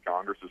hear it from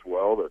Congress as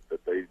well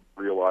that they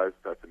realize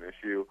that's an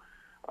issue.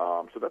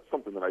 So that's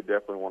something that I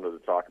definitely wanted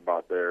to talk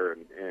about there,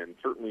 and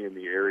certainly in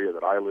the area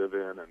that I live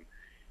in, and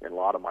a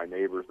lot of my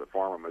neighbors that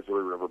farm on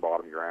Missouri River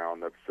bottom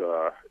ground. That's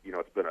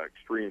it's been an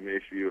extreme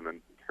issue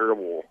and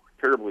a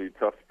terribly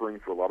tough spring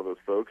for a lot of those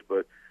folks.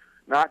 But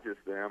not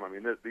just them. I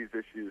mean, these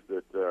issues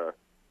that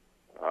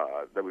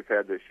we've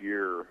had this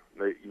year,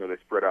 they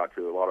spread out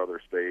to a lot of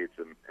other states,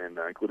 and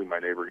including my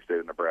neighboring state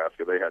of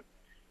Nebraska. They had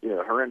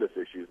horrendous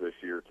issues this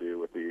year too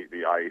with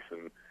the ice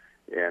and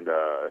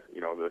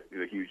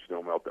the huge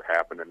snow melt that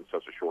happened in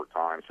such a short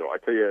time. So I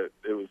tell you,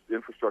 it was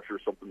infrastructure,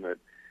 something that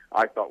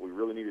I thought we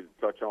really needed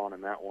to touch on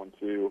in that one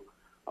too,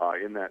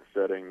 in that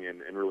setting,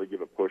 and really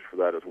give a push for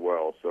that as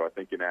well. So I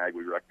think in ag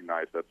we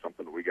recognize that's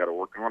something that we got to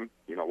work on.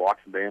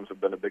 Locks and dams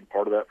have been a big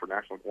part of that for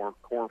national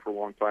corn for a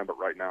long time, but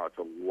right now it's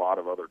a lot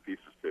of other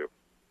pieces too.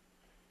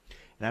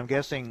 And I'm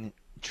guessing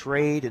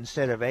trade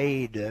instead of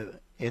aid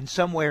in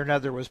some way or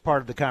another was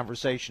part of the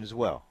conversation as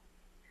well.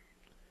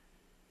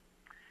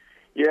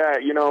 Yeah,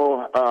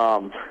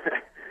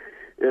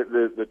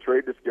 the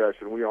trade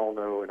discussion, we all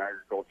know in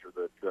agriculture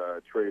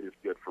that trade is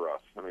good for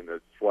us. I mean,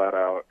 it's flat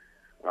out.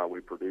 We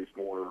produce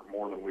more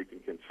than we can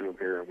consume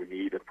here, and we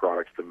need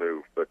products to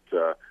move. But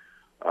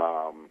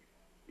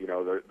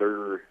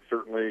they're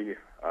certainly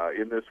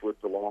in this with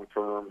the long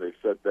term. They've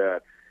said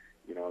that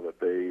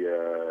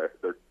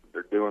that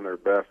they're doing their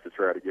best to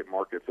try to get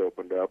markets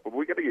opened up. But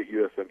we got to get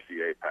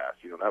USMCA passed.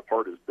 That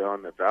part is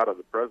done. That's out of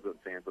the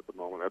president's hands at the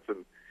moment. That's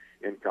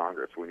in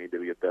Congress. We need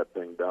to get that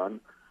thing done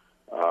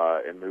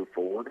and move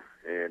forward,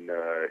 and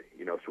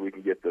so we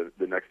can get the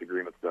next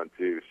agreements done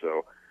too.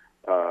 So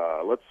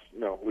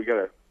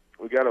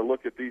we got to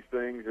look at these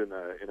things in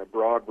a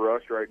broad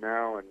brush right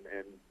now,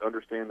 and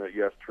understand that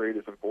yes, trade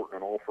is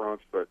important on all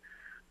fronts, but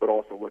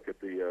also look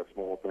at the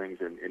small things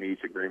in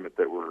each agreement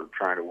that we're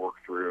trying to work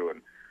through,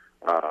 and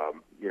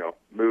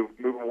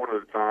moving one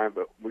at a time.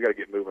 But we got to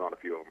get moving on a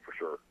few of them for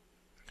sure.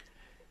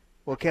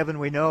 Well, Kevin,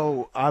 we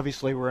know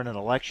obviously we're in an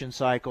election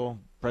cycle,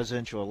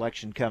 presidential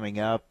election coming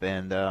up,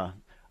 and a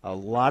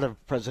lot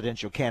of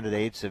presidential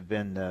candidates have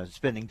been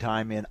spending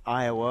time in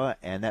Iowa,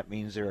 and that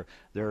means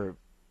they're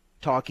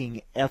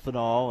talking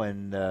ethanol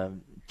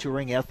and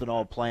touring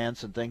ethanol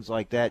plants and things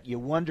like that. You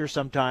wonder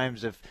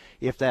sometimes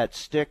if that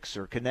sticks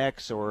or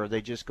connects, or are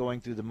they just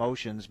going through the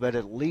motions. But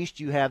at least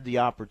you have the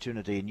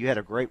opportunity, and you had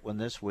a great one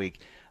this week,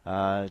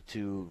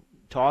 to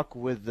talk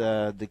with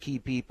the key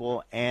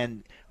people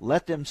and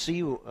let them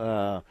see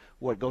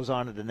what goes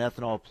on at an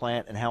ethanol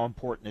plant and how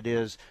important it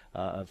is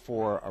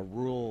for a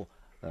rural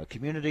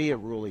community, a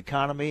rural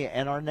economy,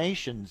 and our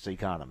nation's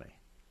economy.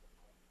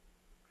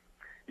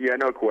 Yeah,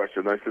 no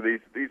question. So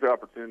these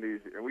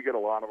opportunities, and we get a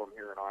lot of them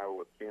here in Iowa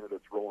with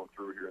candidates rolling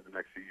through here in the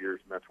next few years,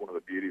 and that's one of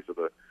the beauties of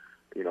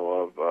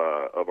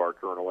of our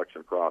current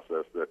election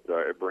process, that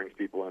it brings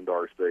people into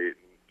our state.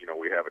 And,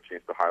 we have a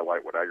chance to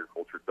highlight what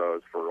agriculture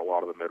does for a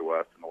lot of the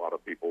Midwest and a lot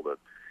of people that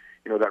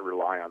that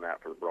rely on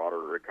that for the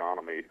broader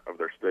economy of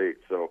their state.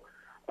 So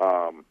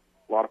a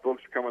lot of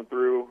folks are coming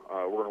through.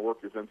 We're going to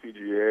work with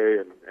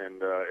NCGA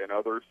and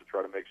others to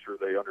try to make sure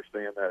they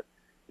understand that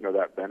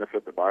that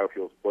benefit that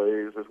biofuels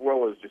plays, as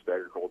well as just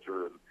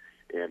agriculture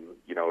and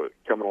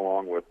coming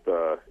along with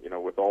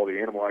with all the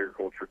animal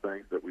agriculture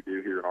things that we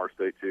do here in our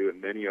state too,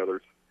 and many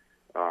others.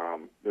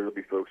 There'll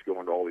be folks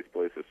going to all these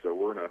places, so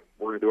we're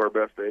gonna do our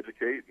best to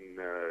educate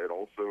and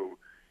also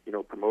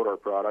promote our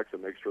products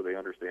and make sure they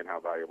understand how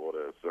valuable it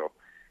is. So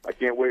I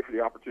can't wait for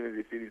the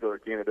opportunity to see these other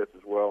candidates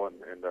as well, and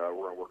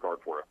we're gonna work hard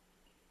for it.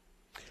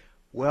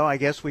 Well, I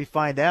guess we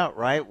find out,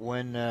 right,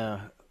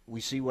 when we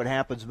see what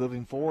happens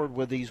moving forward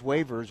with these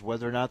waivers,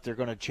 whether or not they're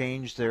going to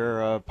change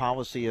their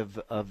policy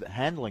of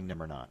handling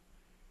them or not.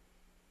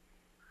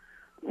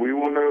 We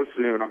will know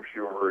soon, I'm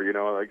sure.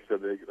 Like I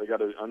said, they got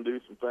to undo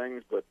some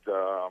things, but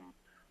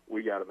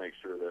we got to make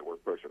sure that we're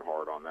pushing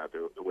hard on that.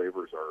 The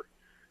waivers are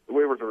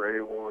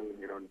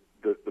A1.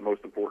 The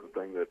most important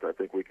thing that I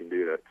think we can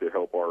do to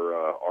help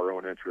our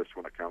own interests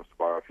when it comes to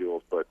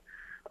biofuels. But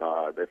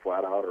they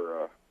flat out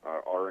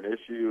are an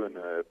issue and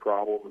a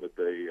problem that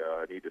they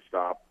need to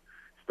stop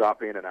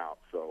handing out.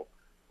 So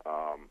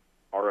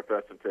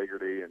RFS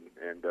integrity and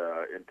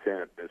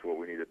intent is what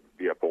we need to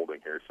be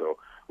upholding here. So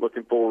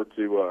looking forward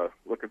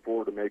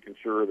to making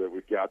sure that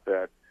we've got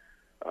that,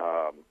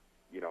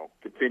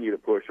 continue to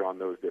push on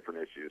those different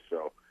issues.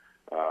 So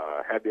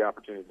had the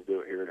opportunity to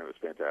do it here, and it was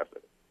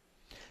fantastic.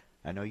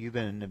 I know you've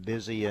been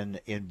busy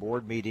in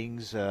board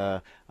meetings.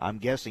 I'm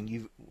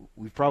guessing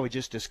we've probably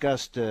just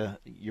discussed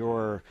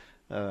your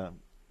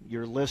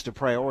list of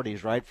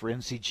priorities, right, for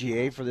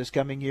NCGA for this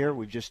coming year.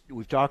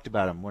 We've talked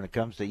about them when it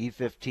comes to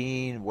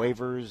E15,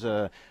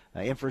 waivers,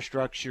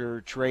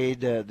 infrastructure,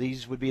 trade.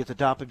 These would be at the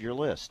top of your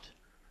list.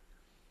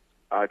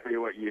 I tell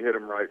you what, you hit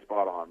them right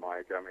spot on,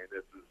 Mike. I mean,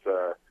 this is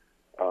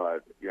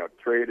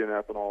trade in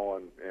ethanol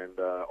and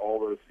all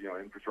those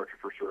infrastructure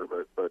for sure,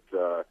 but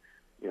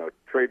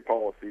trade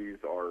policies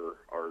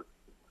are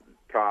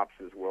tops,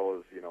 as well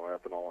as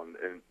ethanol,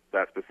 and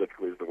that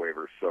specifically is the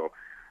waivers. So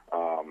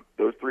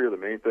those three are the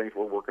main things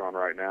we're working on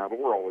right now, but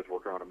we're always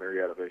working on a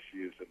myriad of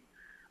issues, and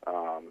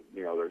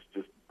there's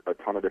just a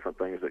ton of different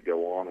things that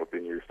go on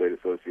within your state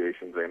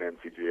associations and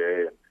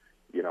NCGA, and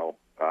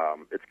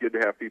it's good to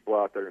have people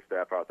out there and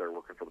staff out there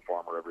working for the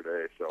farmer every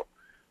day. So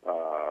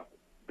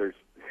there's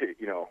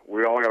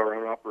we all got our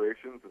own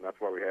operations, and that's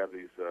why we have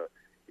these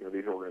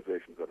these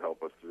organizations that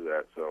help us do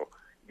that. So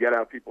you got to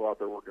have people out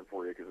there working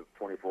for you, because it's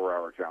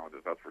 24-hour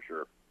challenges, that's for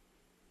sure.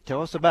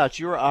 Tell us about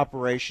your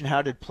operation.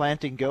 How did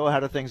planting go? How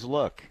do things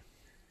look?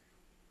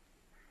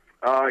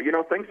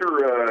 Things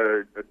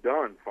are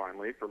done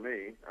finally for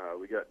me.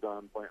 We got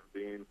done planting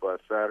beans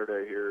last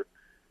Saturday here,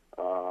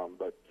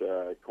 but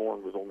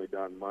corn was only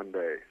done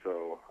Monday.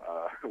 So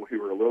we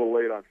were a little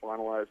late on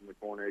finalizing the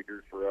corn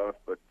acres for us,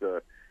 but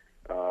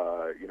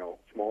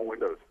small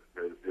windows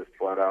is just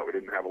flat out. We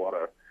didn't have a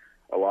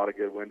lot of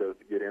good windows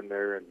to get in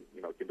there, and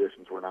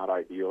conditions were not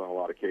ideal in a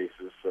lot of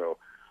cases. So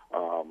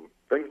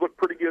things look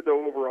pretty good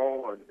though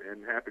overall,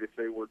 and happy to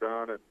say we're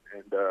done, and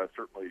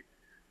certainly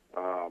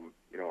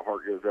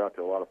heart goes out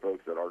to a lot of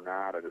folks that are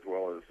not, and as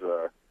well as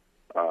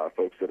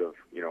folks that have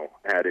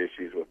had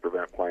issues with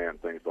prevent plan,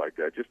 things like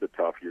that. Just a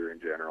tough year in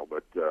general,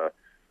 but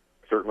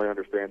certainly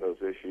understand those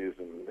issues,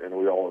 and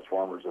we all as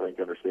farmers I think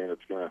understand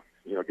it's gonna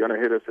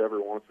hit us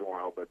every once in a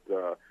while,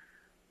 but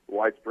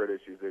widespread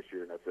issues this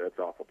year, and that's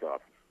awful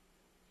tough.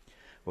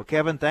 Well,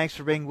 Kevin, thanks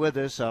for being with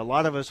us. A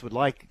lot of us would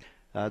like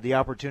the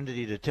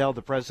opportunity to tell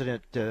the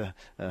president,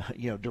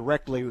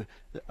 directly,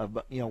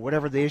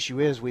 whatever the issue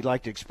is, we'd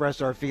like to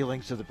express our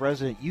feelings to the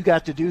president. You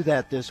got to do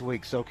that this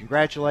week, so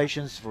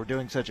congratulations for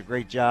doing such a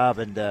great job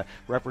and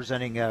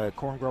representing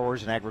corn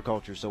growers and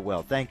agriculture so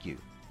well. Thank you.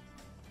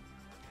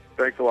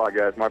 Thanks a lot,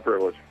 guys. My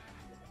privilege.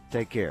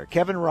 Take care.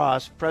 Kevin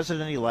Ross,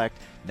 President-elect,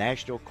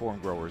 National Corn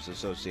Growers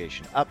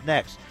Association. Up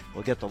next,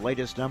 we'll get the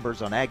latest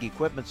numbers on ag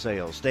equipment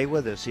sales. Stay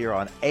with us here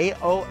on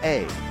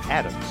AOA,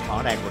 Adams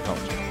on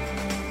Agriculture.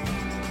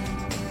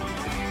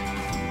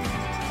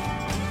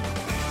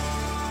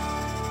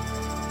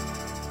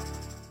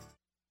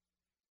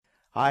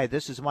 Hi,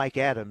 this is Mike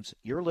Adams.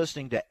 You're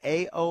listening to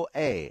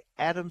AOA,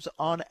 Adams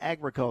on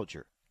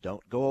Agriculture.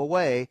 Don't go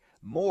away.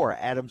 More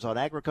Adams on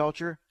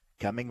Agriculture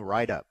coming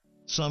right up.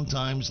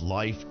 Sometimes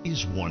life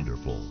is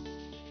wonderful.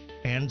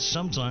 and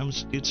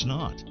sometimes it's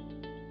not.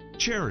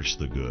 Cherish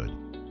the good,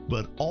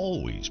 but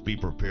always be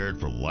prepared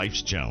for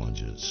life's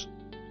challenges.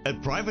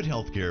 At Private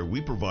Healthcare,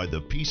 we provide the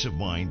peace of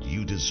mind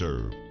you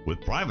deserve.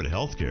 With Private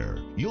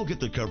Healthcare, you'll get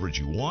the coverage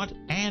you want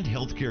and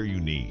healthcare you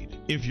need.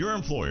 If your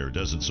employer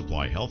doesn't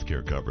supply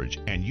healthcare coverage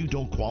and you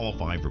don't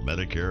qualify for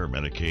Medicare or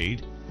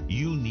Medicaid,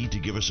 you need to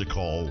give us a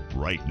call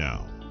right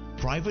now.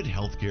 Private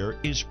Healthcare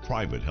is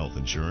private health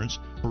insurance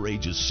for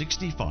ages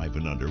 65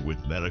 and under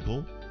with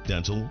medical,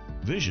 dental,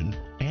 vision,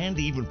 and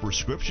even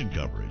prescription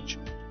coverage.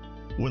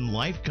 When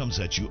life comes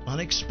at you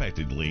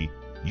unexpectedly,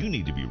 you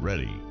need to be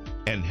ready.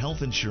 And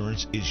health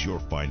insurance is your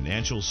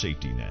financial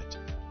safety net.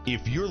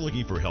 If you're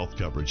looking for health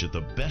coverage at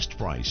the best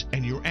price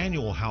and your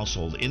annual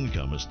household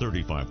income is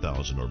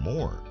 $35,000 or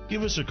more,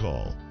 give us a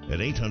call at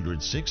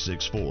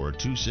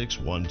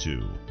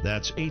 800-664-2612.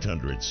 That's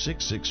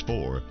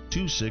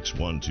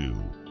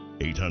 800-664-2612.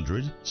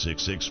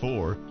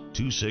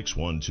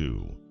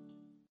 800-664-2612.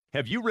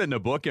 Have you written a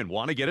book and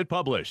want to get it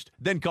published?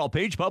 Then call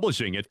Page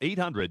Publishing at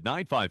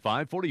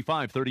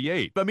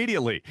 800-955-4538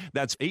 immediately.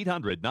 That's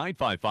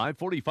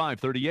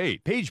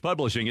 800-955-4538. Page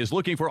Publishing is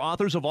looking for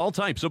authors of all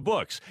types of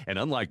books. And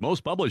unlike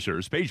most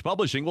publishers, Page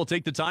Publishing will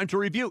take the time to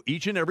review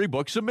each and every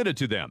book submitted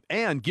to them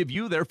and give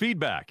you their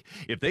feedback.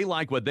 If they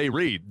like what they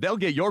read, they'll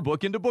get your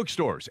book into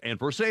bookstores and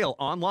for sale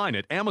online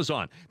at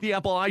Amazon, the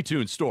Apple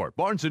iTunes Store,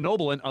 Barnes &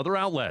 Noble, and other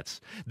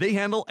outlets. They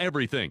handle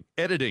everything: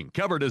 editing,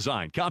 cover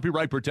design,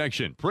 copyright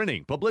protection,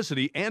 printing, publicity,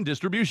 and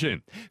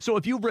distribution. So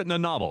if you've written a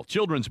novel,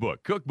 children's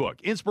book, cookbook,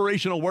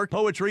 inspirational work,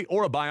 poetry,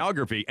 or a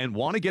biography and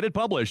want to get it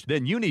published,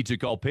 then you need to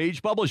call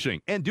Page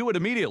Publishing and do it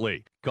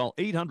immediately. Call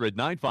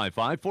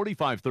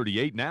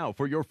 800-955-4538 now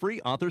for your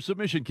free author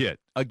submission kit.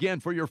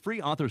 Again, for your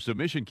free author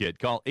submission kit,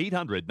 call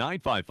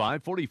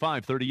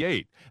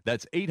 800-955-4538.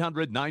 That's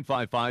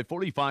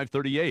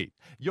 800-955-4538.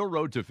 Your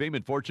road to fame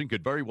and fortune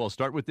could very well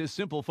start with this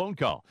simple phone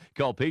call.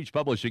 Call Page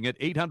Publishing at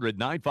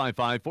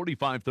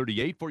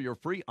 800-955-4538 for your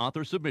free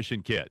author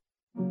submission kit.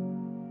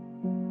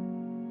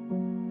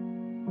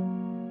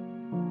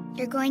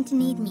 You're going to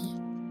need me.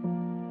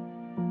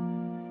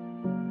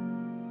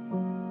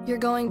 You're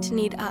going to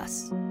need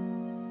us.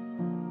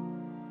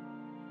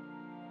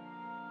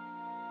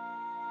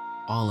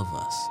 All of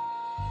us.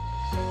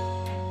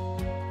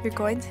 You're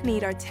going to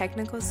need our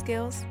technical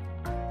skills,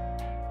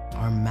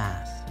 our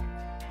math,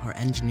 our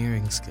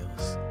engineering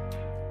skills.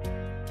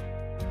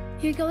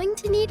 You're going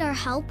to need our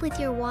help with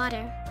your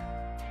water,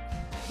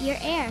 your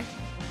air,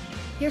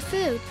 your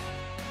food.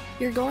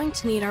 You're going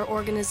to need our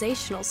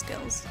organizational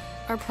skills,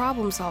 our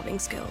problem-solving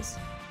skills.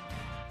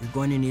 You're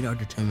going to need our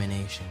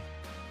determination,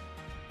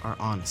 our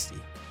honesty,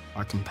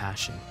 our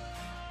compassion.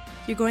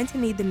 You're going to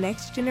need the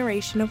next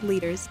generation of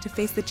leaders to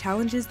face the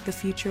challenges the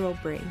future will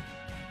bring.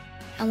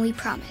 And we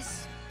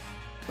promise,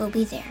 we'll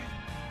be there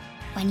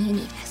when you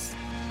need us.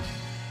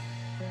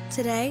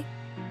 Today,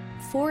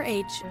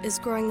 4-H is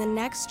growing the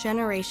next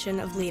generation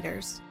of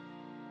leaders.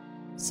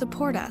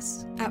 Support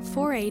us at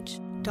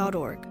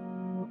 4h.org.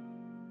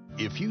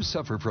 If you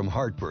suffer from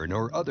heartburn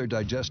or other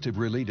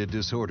digestive-related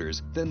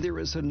disorders, then there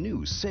is a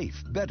new,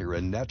 safe, better,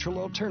 and natural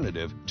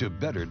alternative to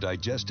better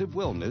digestive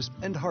wellness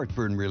and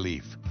heartburn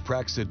relief.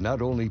 Praxid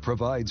not only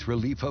provides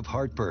relief of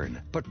heartburn,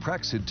 but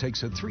Praxid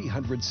takes a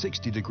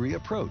 360-degree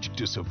approach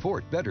to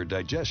support better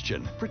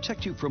digestion,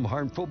 protect you from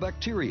harmful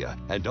bacteria,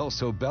 and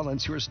also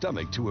balance your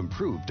stomach to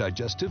improve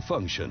digestive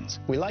functions.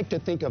 We like to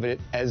think of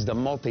it as the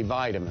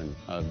multivitamin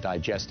of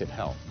digestive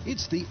health.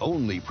 It's the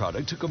only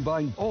product to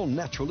combine all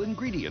natural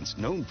ingredients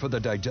known for the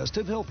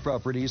digestive health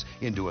properties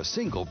into a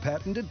single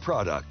patented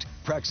product.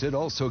 Praxid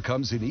also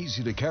comes in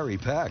easy-to-carry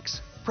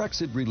packs.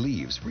 Praxid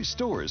relieves,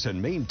 restores, and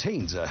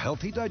maintains a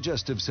healthy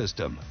digestive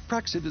system.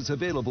 Praxid is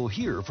available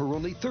here for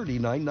only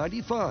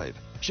 $39.95.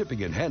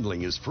 Shipping and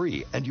handling is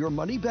free, and your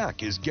money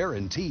back is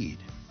guaranteed.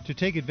 To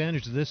take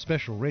advantage of this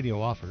special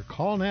radio offer,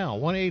 call now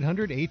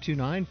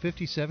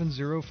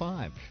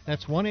 1-800-829-5705.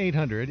 That's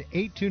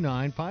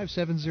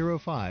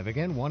 1-800-829-5705.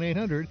 Again,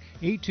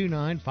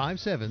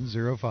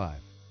 1-800-829-5705.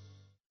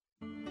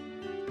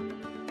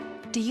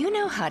 Do you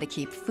know how to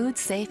keep food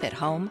safe at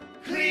home?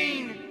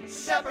 Clean,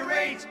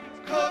 separate,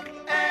 cook,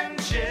 and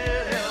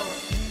chill.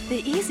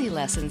 The easy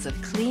lessons of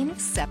clean,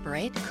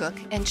 separate, cook,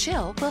 and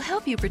chill will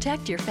help you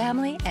protect your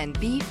family and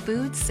be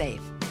food safe.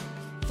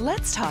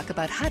 Let's talk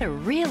about how to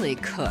really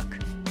cook.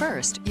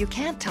 First, you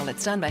can't tell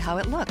it's done by how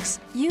it looks.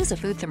 Use a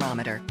food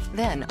thermometer.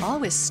 Then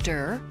always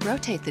stir,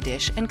 rotate the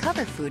dish, and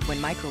cover food when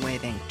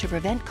microwaving to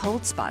prevent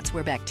cold spots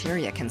where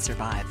bacteria can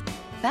survive.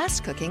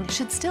 Fast cooking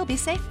should still be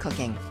safe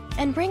cooking.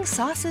 And bring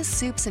sauces,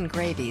 soups, and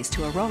gravies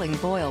to a rolling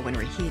boil when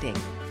reheating.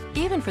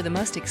 Even for the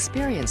most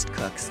experienced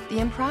cooks, the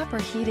improper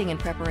heating and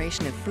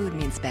preparation of food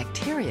means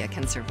bacteria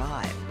can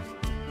survive.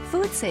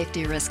 Food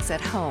safety risks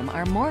at home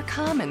are more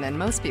common than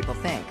most people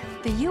think.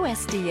 The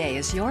USDA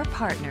is your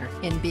partner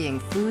in being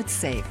food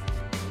safe.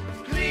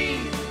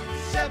 Clean,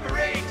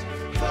 separate,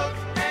 cook,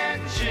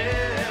 and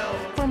chill.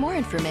 For more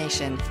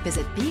information,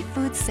 visit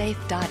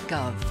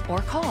BeFoodSafe.gov or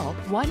call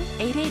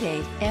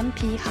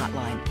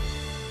 1-888-MP-HOTLINE.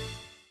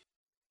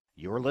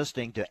 You're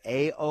listening to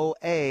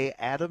AOA,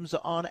 Adams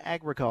on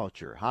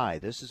Agriculture. Hi,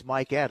 this is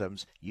Mike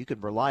Adams. You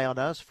can rely on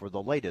us for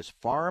the latest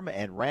farm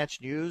and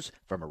ranch news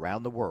from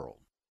around the world.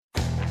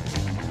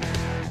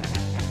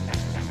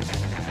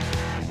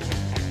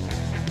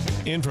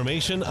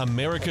 Information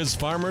America's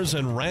farmers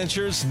and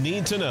ranchers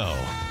need to know.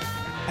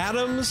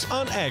 Adams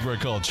on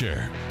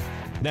Agriculture.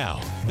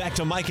 Now, back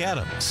to Mike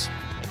Adams.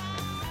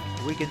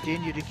 We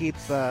continue to keep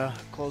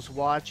close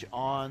watch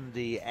on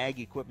the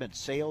ag equipment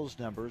sales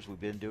numbers. We've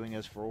been doing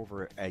this for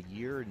over a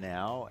year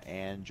now,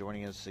 and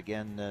joining us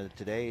again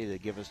today to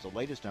give us the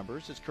latest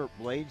numbers is Kurt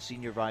Blade,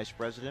 Senior Vice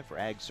President for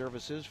Ag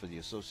Services for the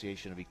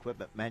Association of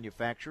Equipment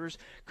Manufacturers.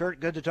 Kurt,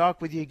 good to talk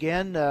with you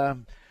again.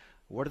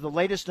 What do the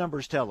latest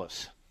numbers tell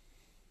us?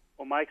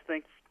 Well, Mike,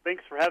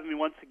 thanks for having me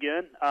once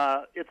again.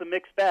 It's a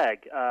mixed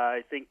bag.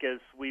 I think as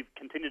we've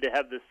continued to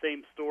have this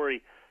same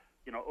story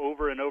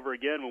over and over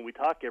again when we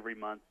talk every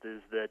month,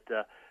 is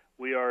that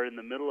we are in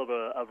the middle of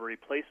a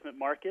replacement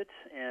market,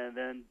 and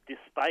then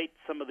despite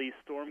some of these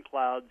storm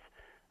clouds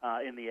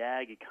in the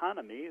ag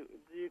economy,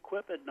 the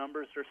equipment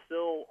numbers are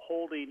still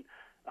holding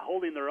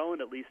their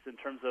own, at least in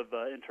terms of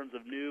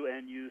new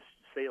and used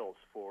sales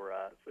for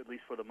at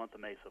least for the month of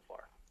May so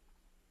far.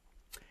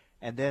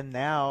 And then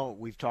now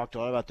we've talked a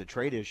lot about the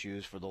trade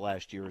issues for the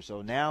last year or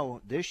so. Now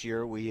this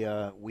year we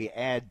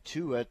add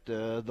to it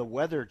the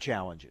weather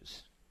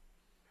challenges.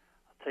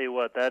 Tell you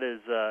what, that is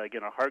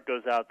again, our heart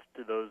goes out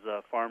to those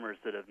farmers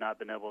that have not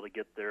been able to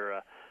get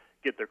their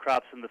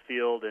crops in the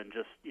field, and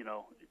just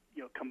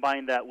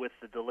combine that with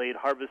the delayed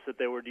harvest that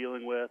they were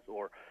dealing with,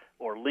 or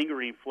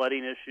lingering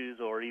flooding issues,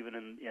 or even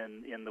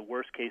in the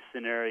worst case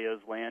scenarios,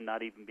 land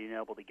not even being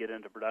able to get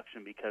into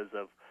production because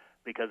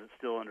it's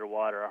still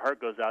underwater. Our heart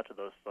goes out to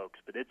those folks,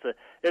 but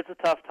it's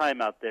a tough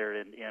time out there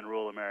in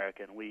rural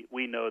America, and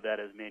we know that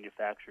as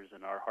manufacturers,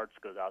 and our hearts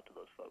goes out to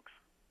those folks.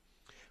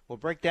 Well,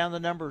 break down the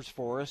numbers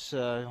for us.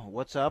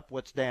 What's up?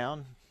 What's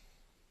down?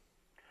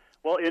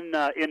 Well, in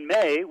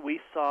May, we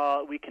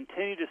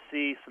continue to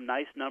see some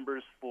nice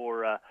numbers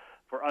for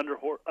under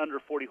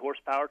 40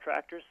 horsepower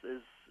tractors.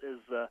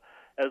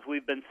 As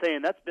we've been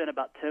saying, that's been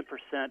about 10%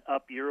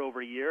 up year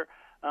over year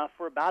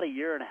for about a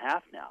year and a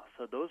half now.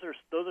 So those are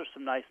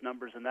some nice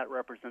numbers, and that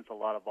represents a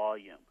lot of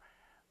volume.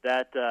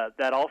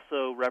 That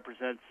also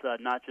represents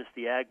not just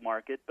the ag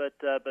market, but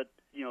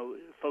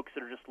folks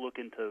that are just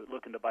looking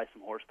to buy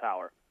some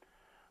horsepower.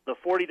 The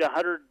 40 to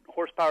 100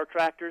 horsepower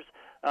tractors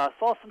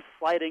saw some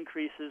slight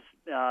increases,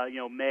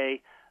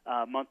 May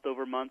month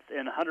over month,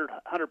 and 100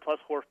 plus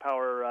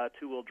horsepower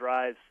two-wheel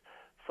drives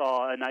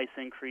saw a nice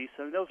increase.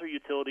 And those are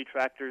utility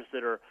tractors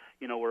that are,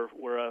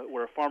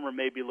 where a farmer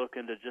may be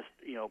looking to just,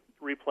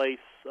 replace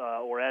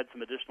or add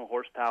some additional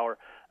horsepower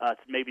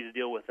to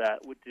deal with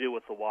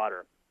the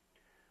water.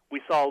 We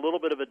saw a little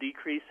bit of a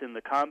decrease in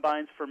the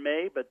combines for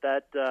May, but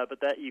that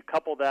you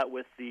couple that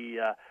with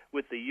the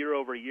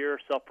year-over-year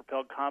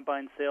self-propelled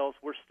combine sales,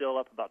 we're still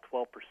up about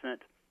 12%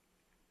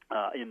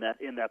 in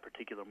that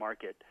particular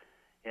market.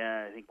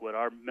 And I think what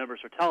our members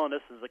are telling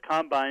us is the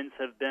combines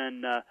have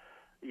been,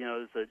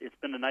 it's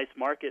been a nice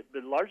market,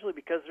 but largely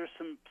because there's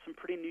some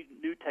pretty neat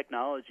new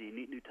technology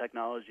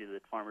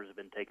that farmers have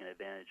been taking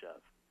advantage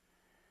of.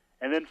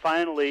 And then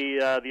finally,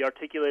 the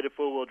articulated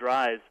four-wheel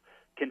drives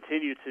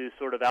continue to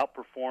sort of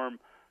outperform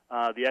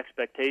the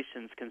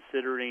expectations,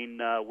 considering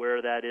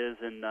where that is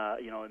in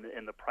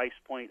the price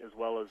point, as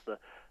well as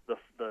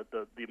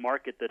the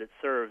market that it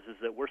serves. Is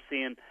that we're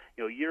seeing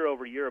year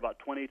over year about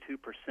 22%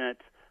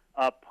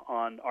 up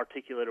on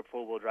articulated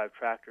four-wheel drive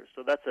tractors.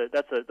 So those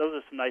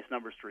are some nice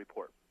numbers to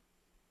report.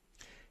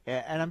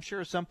 And I'm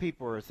sure some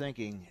people are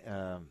thinking,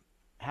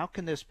 how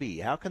can this be?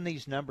 How can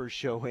these numbers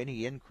show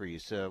any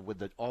increase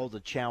with all the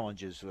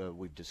challenges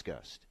we've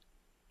discussed?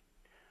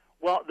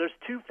 Well, there's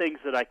two things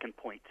that I can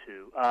point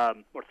to,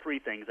 or three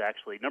things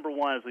actually. Number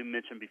one, as we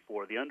mentioned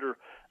before, the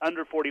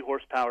under 40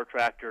 horsepower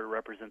tractor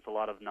represents a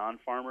lot of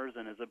non-farmers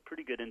and is a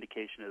pretty good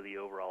indication of the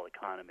overall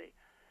economy.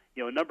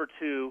 Number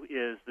two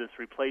is this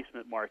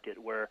replacement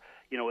market where,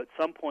 at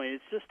some point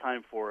it's just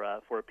time for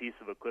a piece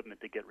of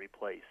equipment to get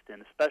replaced,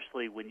 and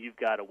especially when you've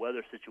got a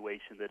weather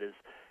situation that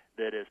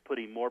is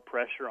putting more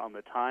pressure on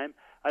the time.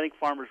 I think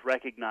farmers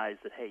recognize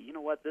that, hey, you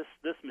know what,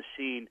 this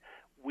machine,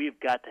 we've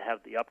got to have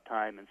the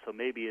uptime, and so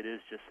maybe it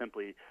is just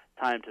simply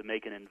time to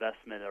make an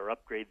investment or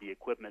upgrade the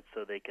equipment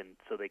so they can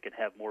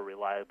have more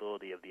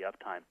reliability of the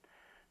uptime.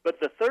 But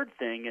the third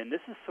thing, and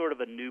this is sort of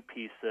a new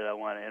piece that I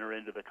want to enter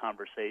into the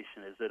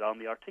conversation, is that on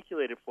the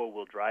articulated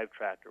four-wheel drive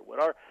tractor, what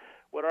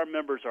our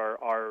members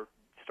are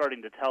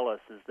starting to tell us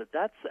is that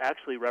that's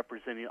actually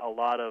representing a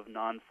lot of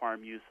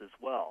non-farm use as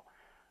well.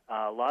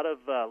 A lot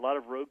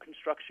of road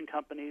construction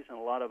companies and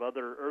a lot of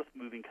other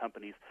earth-moving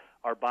companies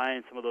are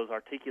buying some of those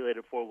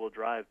articulated four-wheel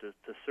drive to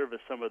service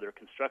some of their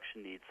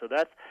construction needs. So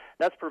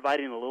that's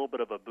providing a little bit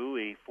of a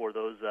buoy for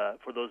those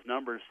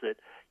numbers that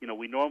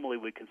we normally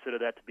would consider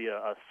that to be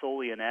a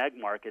solely an ag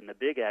market, and the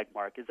big ag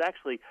market is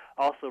actually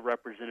also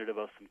representative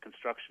of some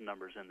construction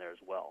numbers in there as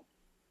well.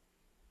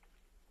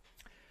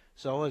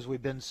 So as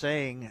we've been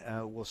saying,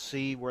 we'll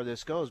see where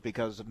this goes,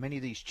 because many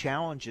of these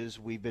challenges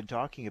we've been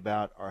talking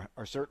about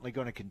are certainly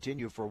going to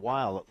continue for a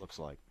while, it looks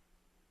like.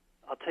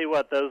 I'll tell you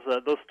what, those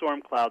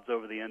storm clouds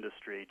over the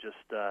industry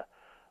just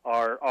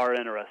are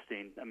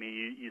interesting. I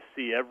mean, you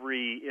see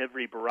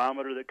every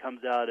barometer that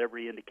comes out,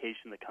 every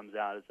indication that comes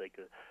out is like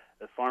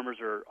the farmers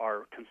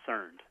are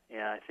concerned,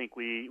 and I think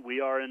we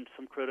are in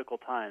some critical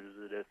times.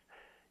 That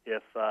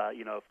if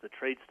the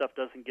trade stuff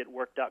doesn't get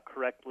worked out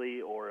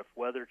correctly, or if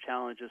weather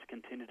challenges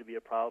continue to be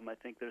a problem, I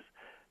think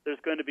there's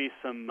going to be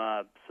some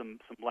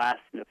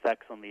lasting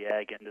effects on the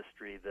ag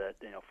industry that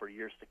for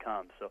years to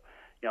come. So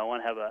I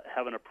want to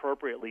have an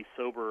appropriately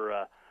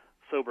sober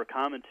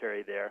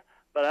commentary there.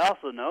 But I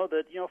also know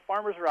that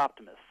farmers are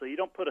optimists, so you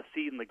don't put a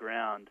seed in the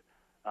ground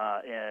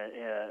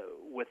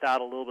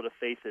without a little bit of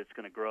faith that it's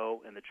going to grow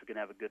and that you're going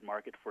to have a good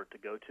market for it to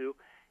go to.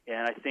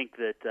 And I think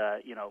that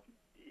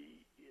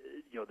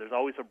there's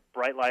always a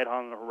bright light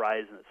on the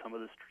horizon that some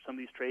of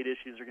these trade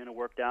issues are going to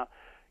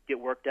get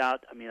worked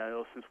out. I mean, I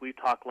know since we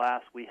talked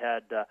last, we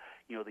had the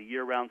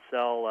year-round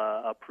sell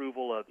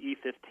approval of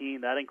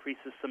E15. That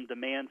increases some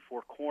demand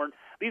for corn.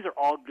 These are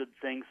all good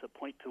things that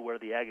point to where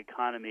the ag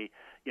economy,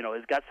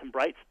 has got some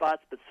bright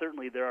spots, but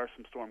certainly there are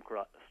some storm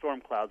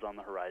clouds on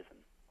the horizon.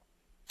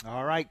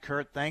 All right,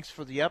 Kurt, thanks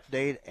for the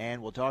update,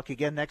 and we'll talk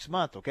again next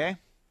month, okay?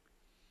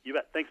 You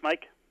bet. Thanks,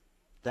 Mike.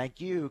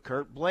 Thank you.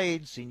 Kurt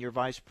Blade, Senior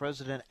Vice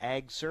President,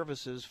 Ag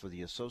Services for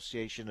the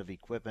Association of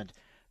Equipment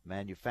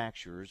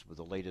Manufacturers, with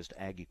the latest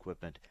ag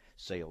equipment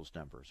sales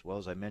numbers. Well,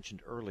 as I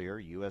mentioned earlier,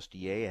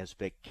 USDA has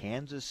picked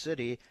Kansas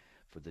City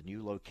for the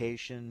new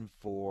location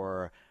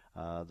for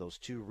those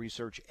two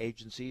research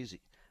agencies,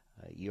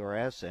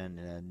 ERS and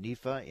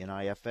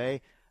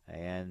NIFA,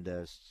 and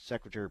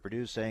Secretary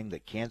Perdue saying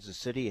that Kansas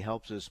City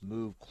helps us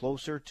move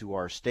closer to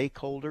our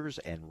stakeholders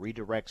and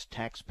redirects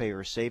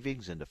taxpayer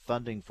savings into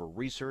funding for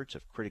research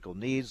of critical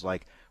needs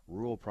like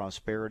rural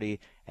prosperity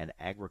and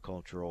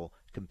agricultural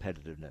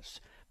competitiveness.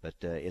 But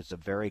it's a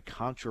very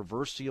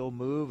controversial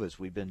move, as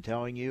we've been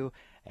telling you,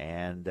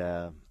 and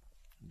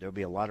there'll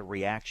be a lot of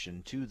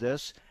reaction to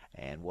this,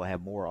 and we'll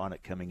have more on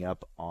it coming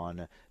up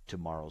on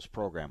tomorrow's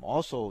program.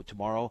 Also,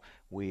 tomorrow,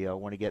 we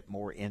want to get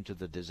more into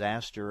the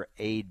disaster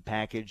aid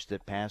package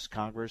that passed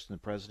Congress and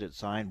the President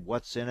signed.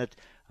 What's in it?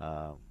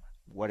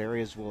 What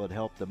areas will it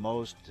help the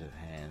most?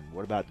 And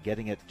what about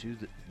getting it to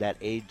that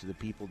aid to the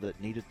people that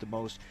need it the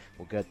most?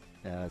 We'll get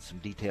some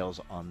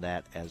details on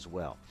that as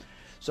well.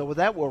 So with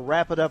that, we'll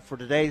wrap it up for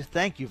today.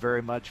 Thank you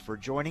very much for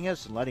joining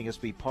us and letting us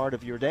be part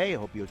of your day. I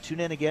hope you'll tune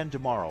in again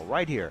tomorrow,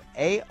 right here,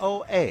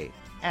 AOA,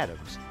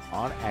 Adams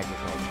on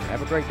Agriculture.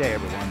 Have a great day,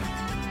 everyone.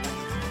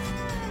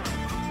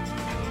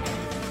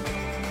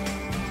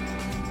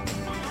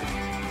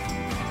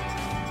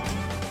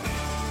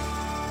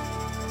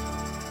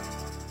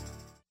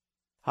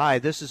 Hi,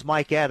 this is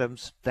Mike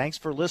Adams. Thanks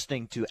for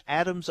listening to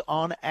Adams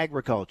on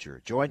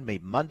Agriculture. Join me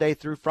Monday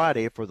through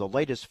Friday for the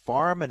latest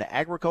farm and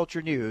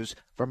agriculture news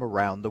from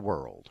around the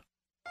world.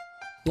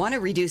 Want to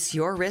reduce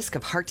your risk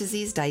of heart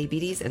disease,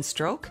 diabetes, and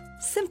stroke?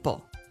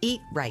 Simple.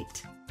 Eat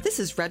right. This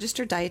is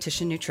registered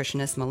dietitian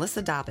nutritionist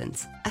Melissa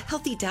Dobbins. A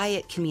healthy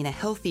diet can mean a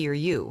healthier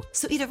you,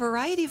 so eat a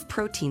variety of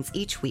proteins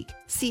each week.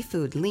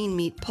 Seafood, lean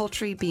meat,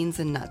 poultry, beans,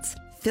 and nuts.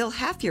 Fill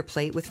half your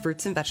plate with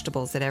fruits and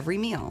vegetables at every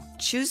meal.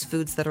 Choose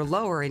foods that are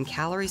lower in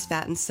calories,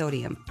 fat, and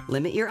sodium.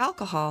 Limit your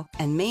alcohol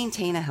and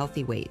maintain a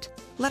healthy weight.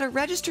 Let a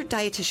registered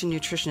dietitian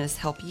nutritionist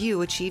help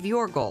you achieve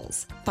your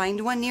goals.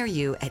 Find one near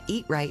you at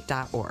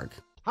eatright.org.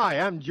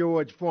 Hi, I'm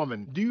George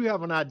Foreman. Do you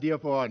have an idea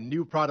for a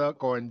new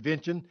product or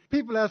invention?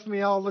 People ask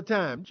me all the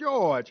time,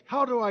 George,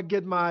 how do I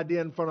get my idea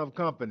in front of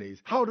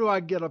companies? How do I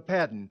get a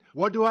patent?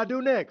 What do I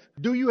do next?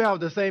 Do you have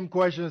the same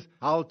questions?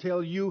 I'll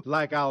tell you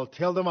like I'll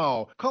tell them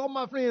all. Call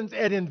my friends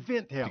at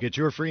InventHelp. To get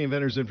your free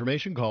inventor's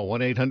information, call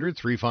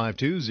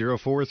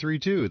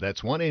 1-800-352-0432.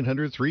 That's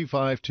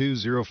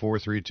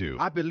 1-800-352-0432.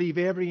 I believe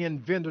every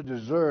inventor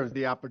deserves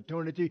the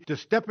opportunity to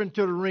step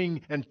into the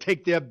ring and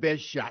take their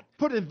best shot.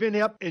 Put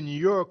InventHelp in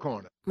your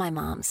corner. My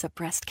mom's a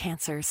breast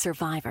cancer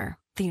survivor.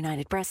 The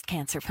United Breast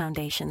Cancer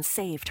Foundation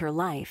saved her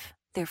life.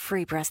 Their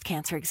free breast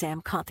cancer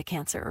exam caught the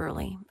cancer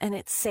early, and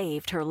it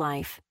saved her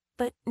life.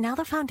 But now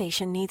the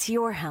foundation needs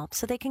your help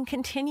so they can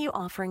continue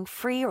offering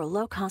free or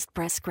low-cost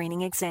breast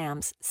screening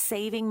exams,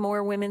 saving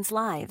more women's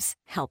lives.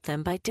 Help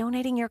them by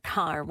donating your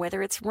car,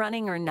 whether it's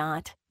running or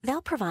not.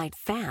 They'll provide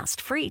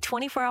fast, free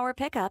 24-hour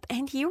pickup,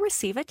 and you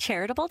receive a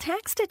charitable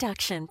tax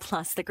deduction,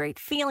 plus the great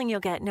feeling you'll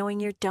get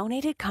knowing your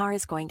donated car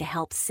is going to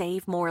help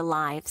save more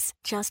lives.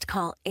 Just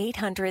call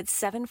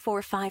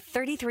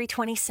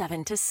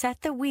 800-745-3327 to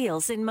set the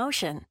wheels in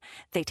motion.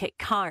 They take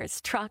cars,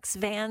 trucks,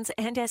 vans,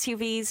 and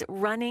SUVs,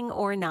 running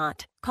or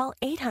not. Call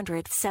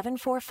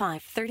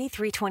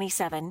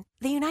 800-745-3327.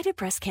 The United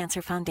Breast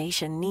Cancer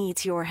Foundation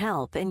needs your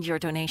help, and your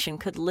donation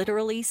could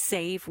literally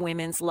save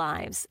women's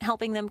lives,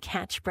 helping them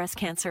catch breast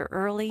cancer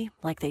early,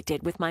 like they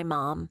did with my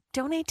mom.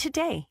 Donate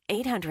today.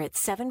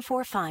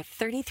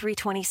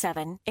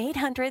 800-745-3327.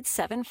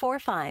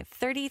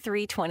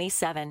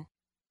 800-745-3327.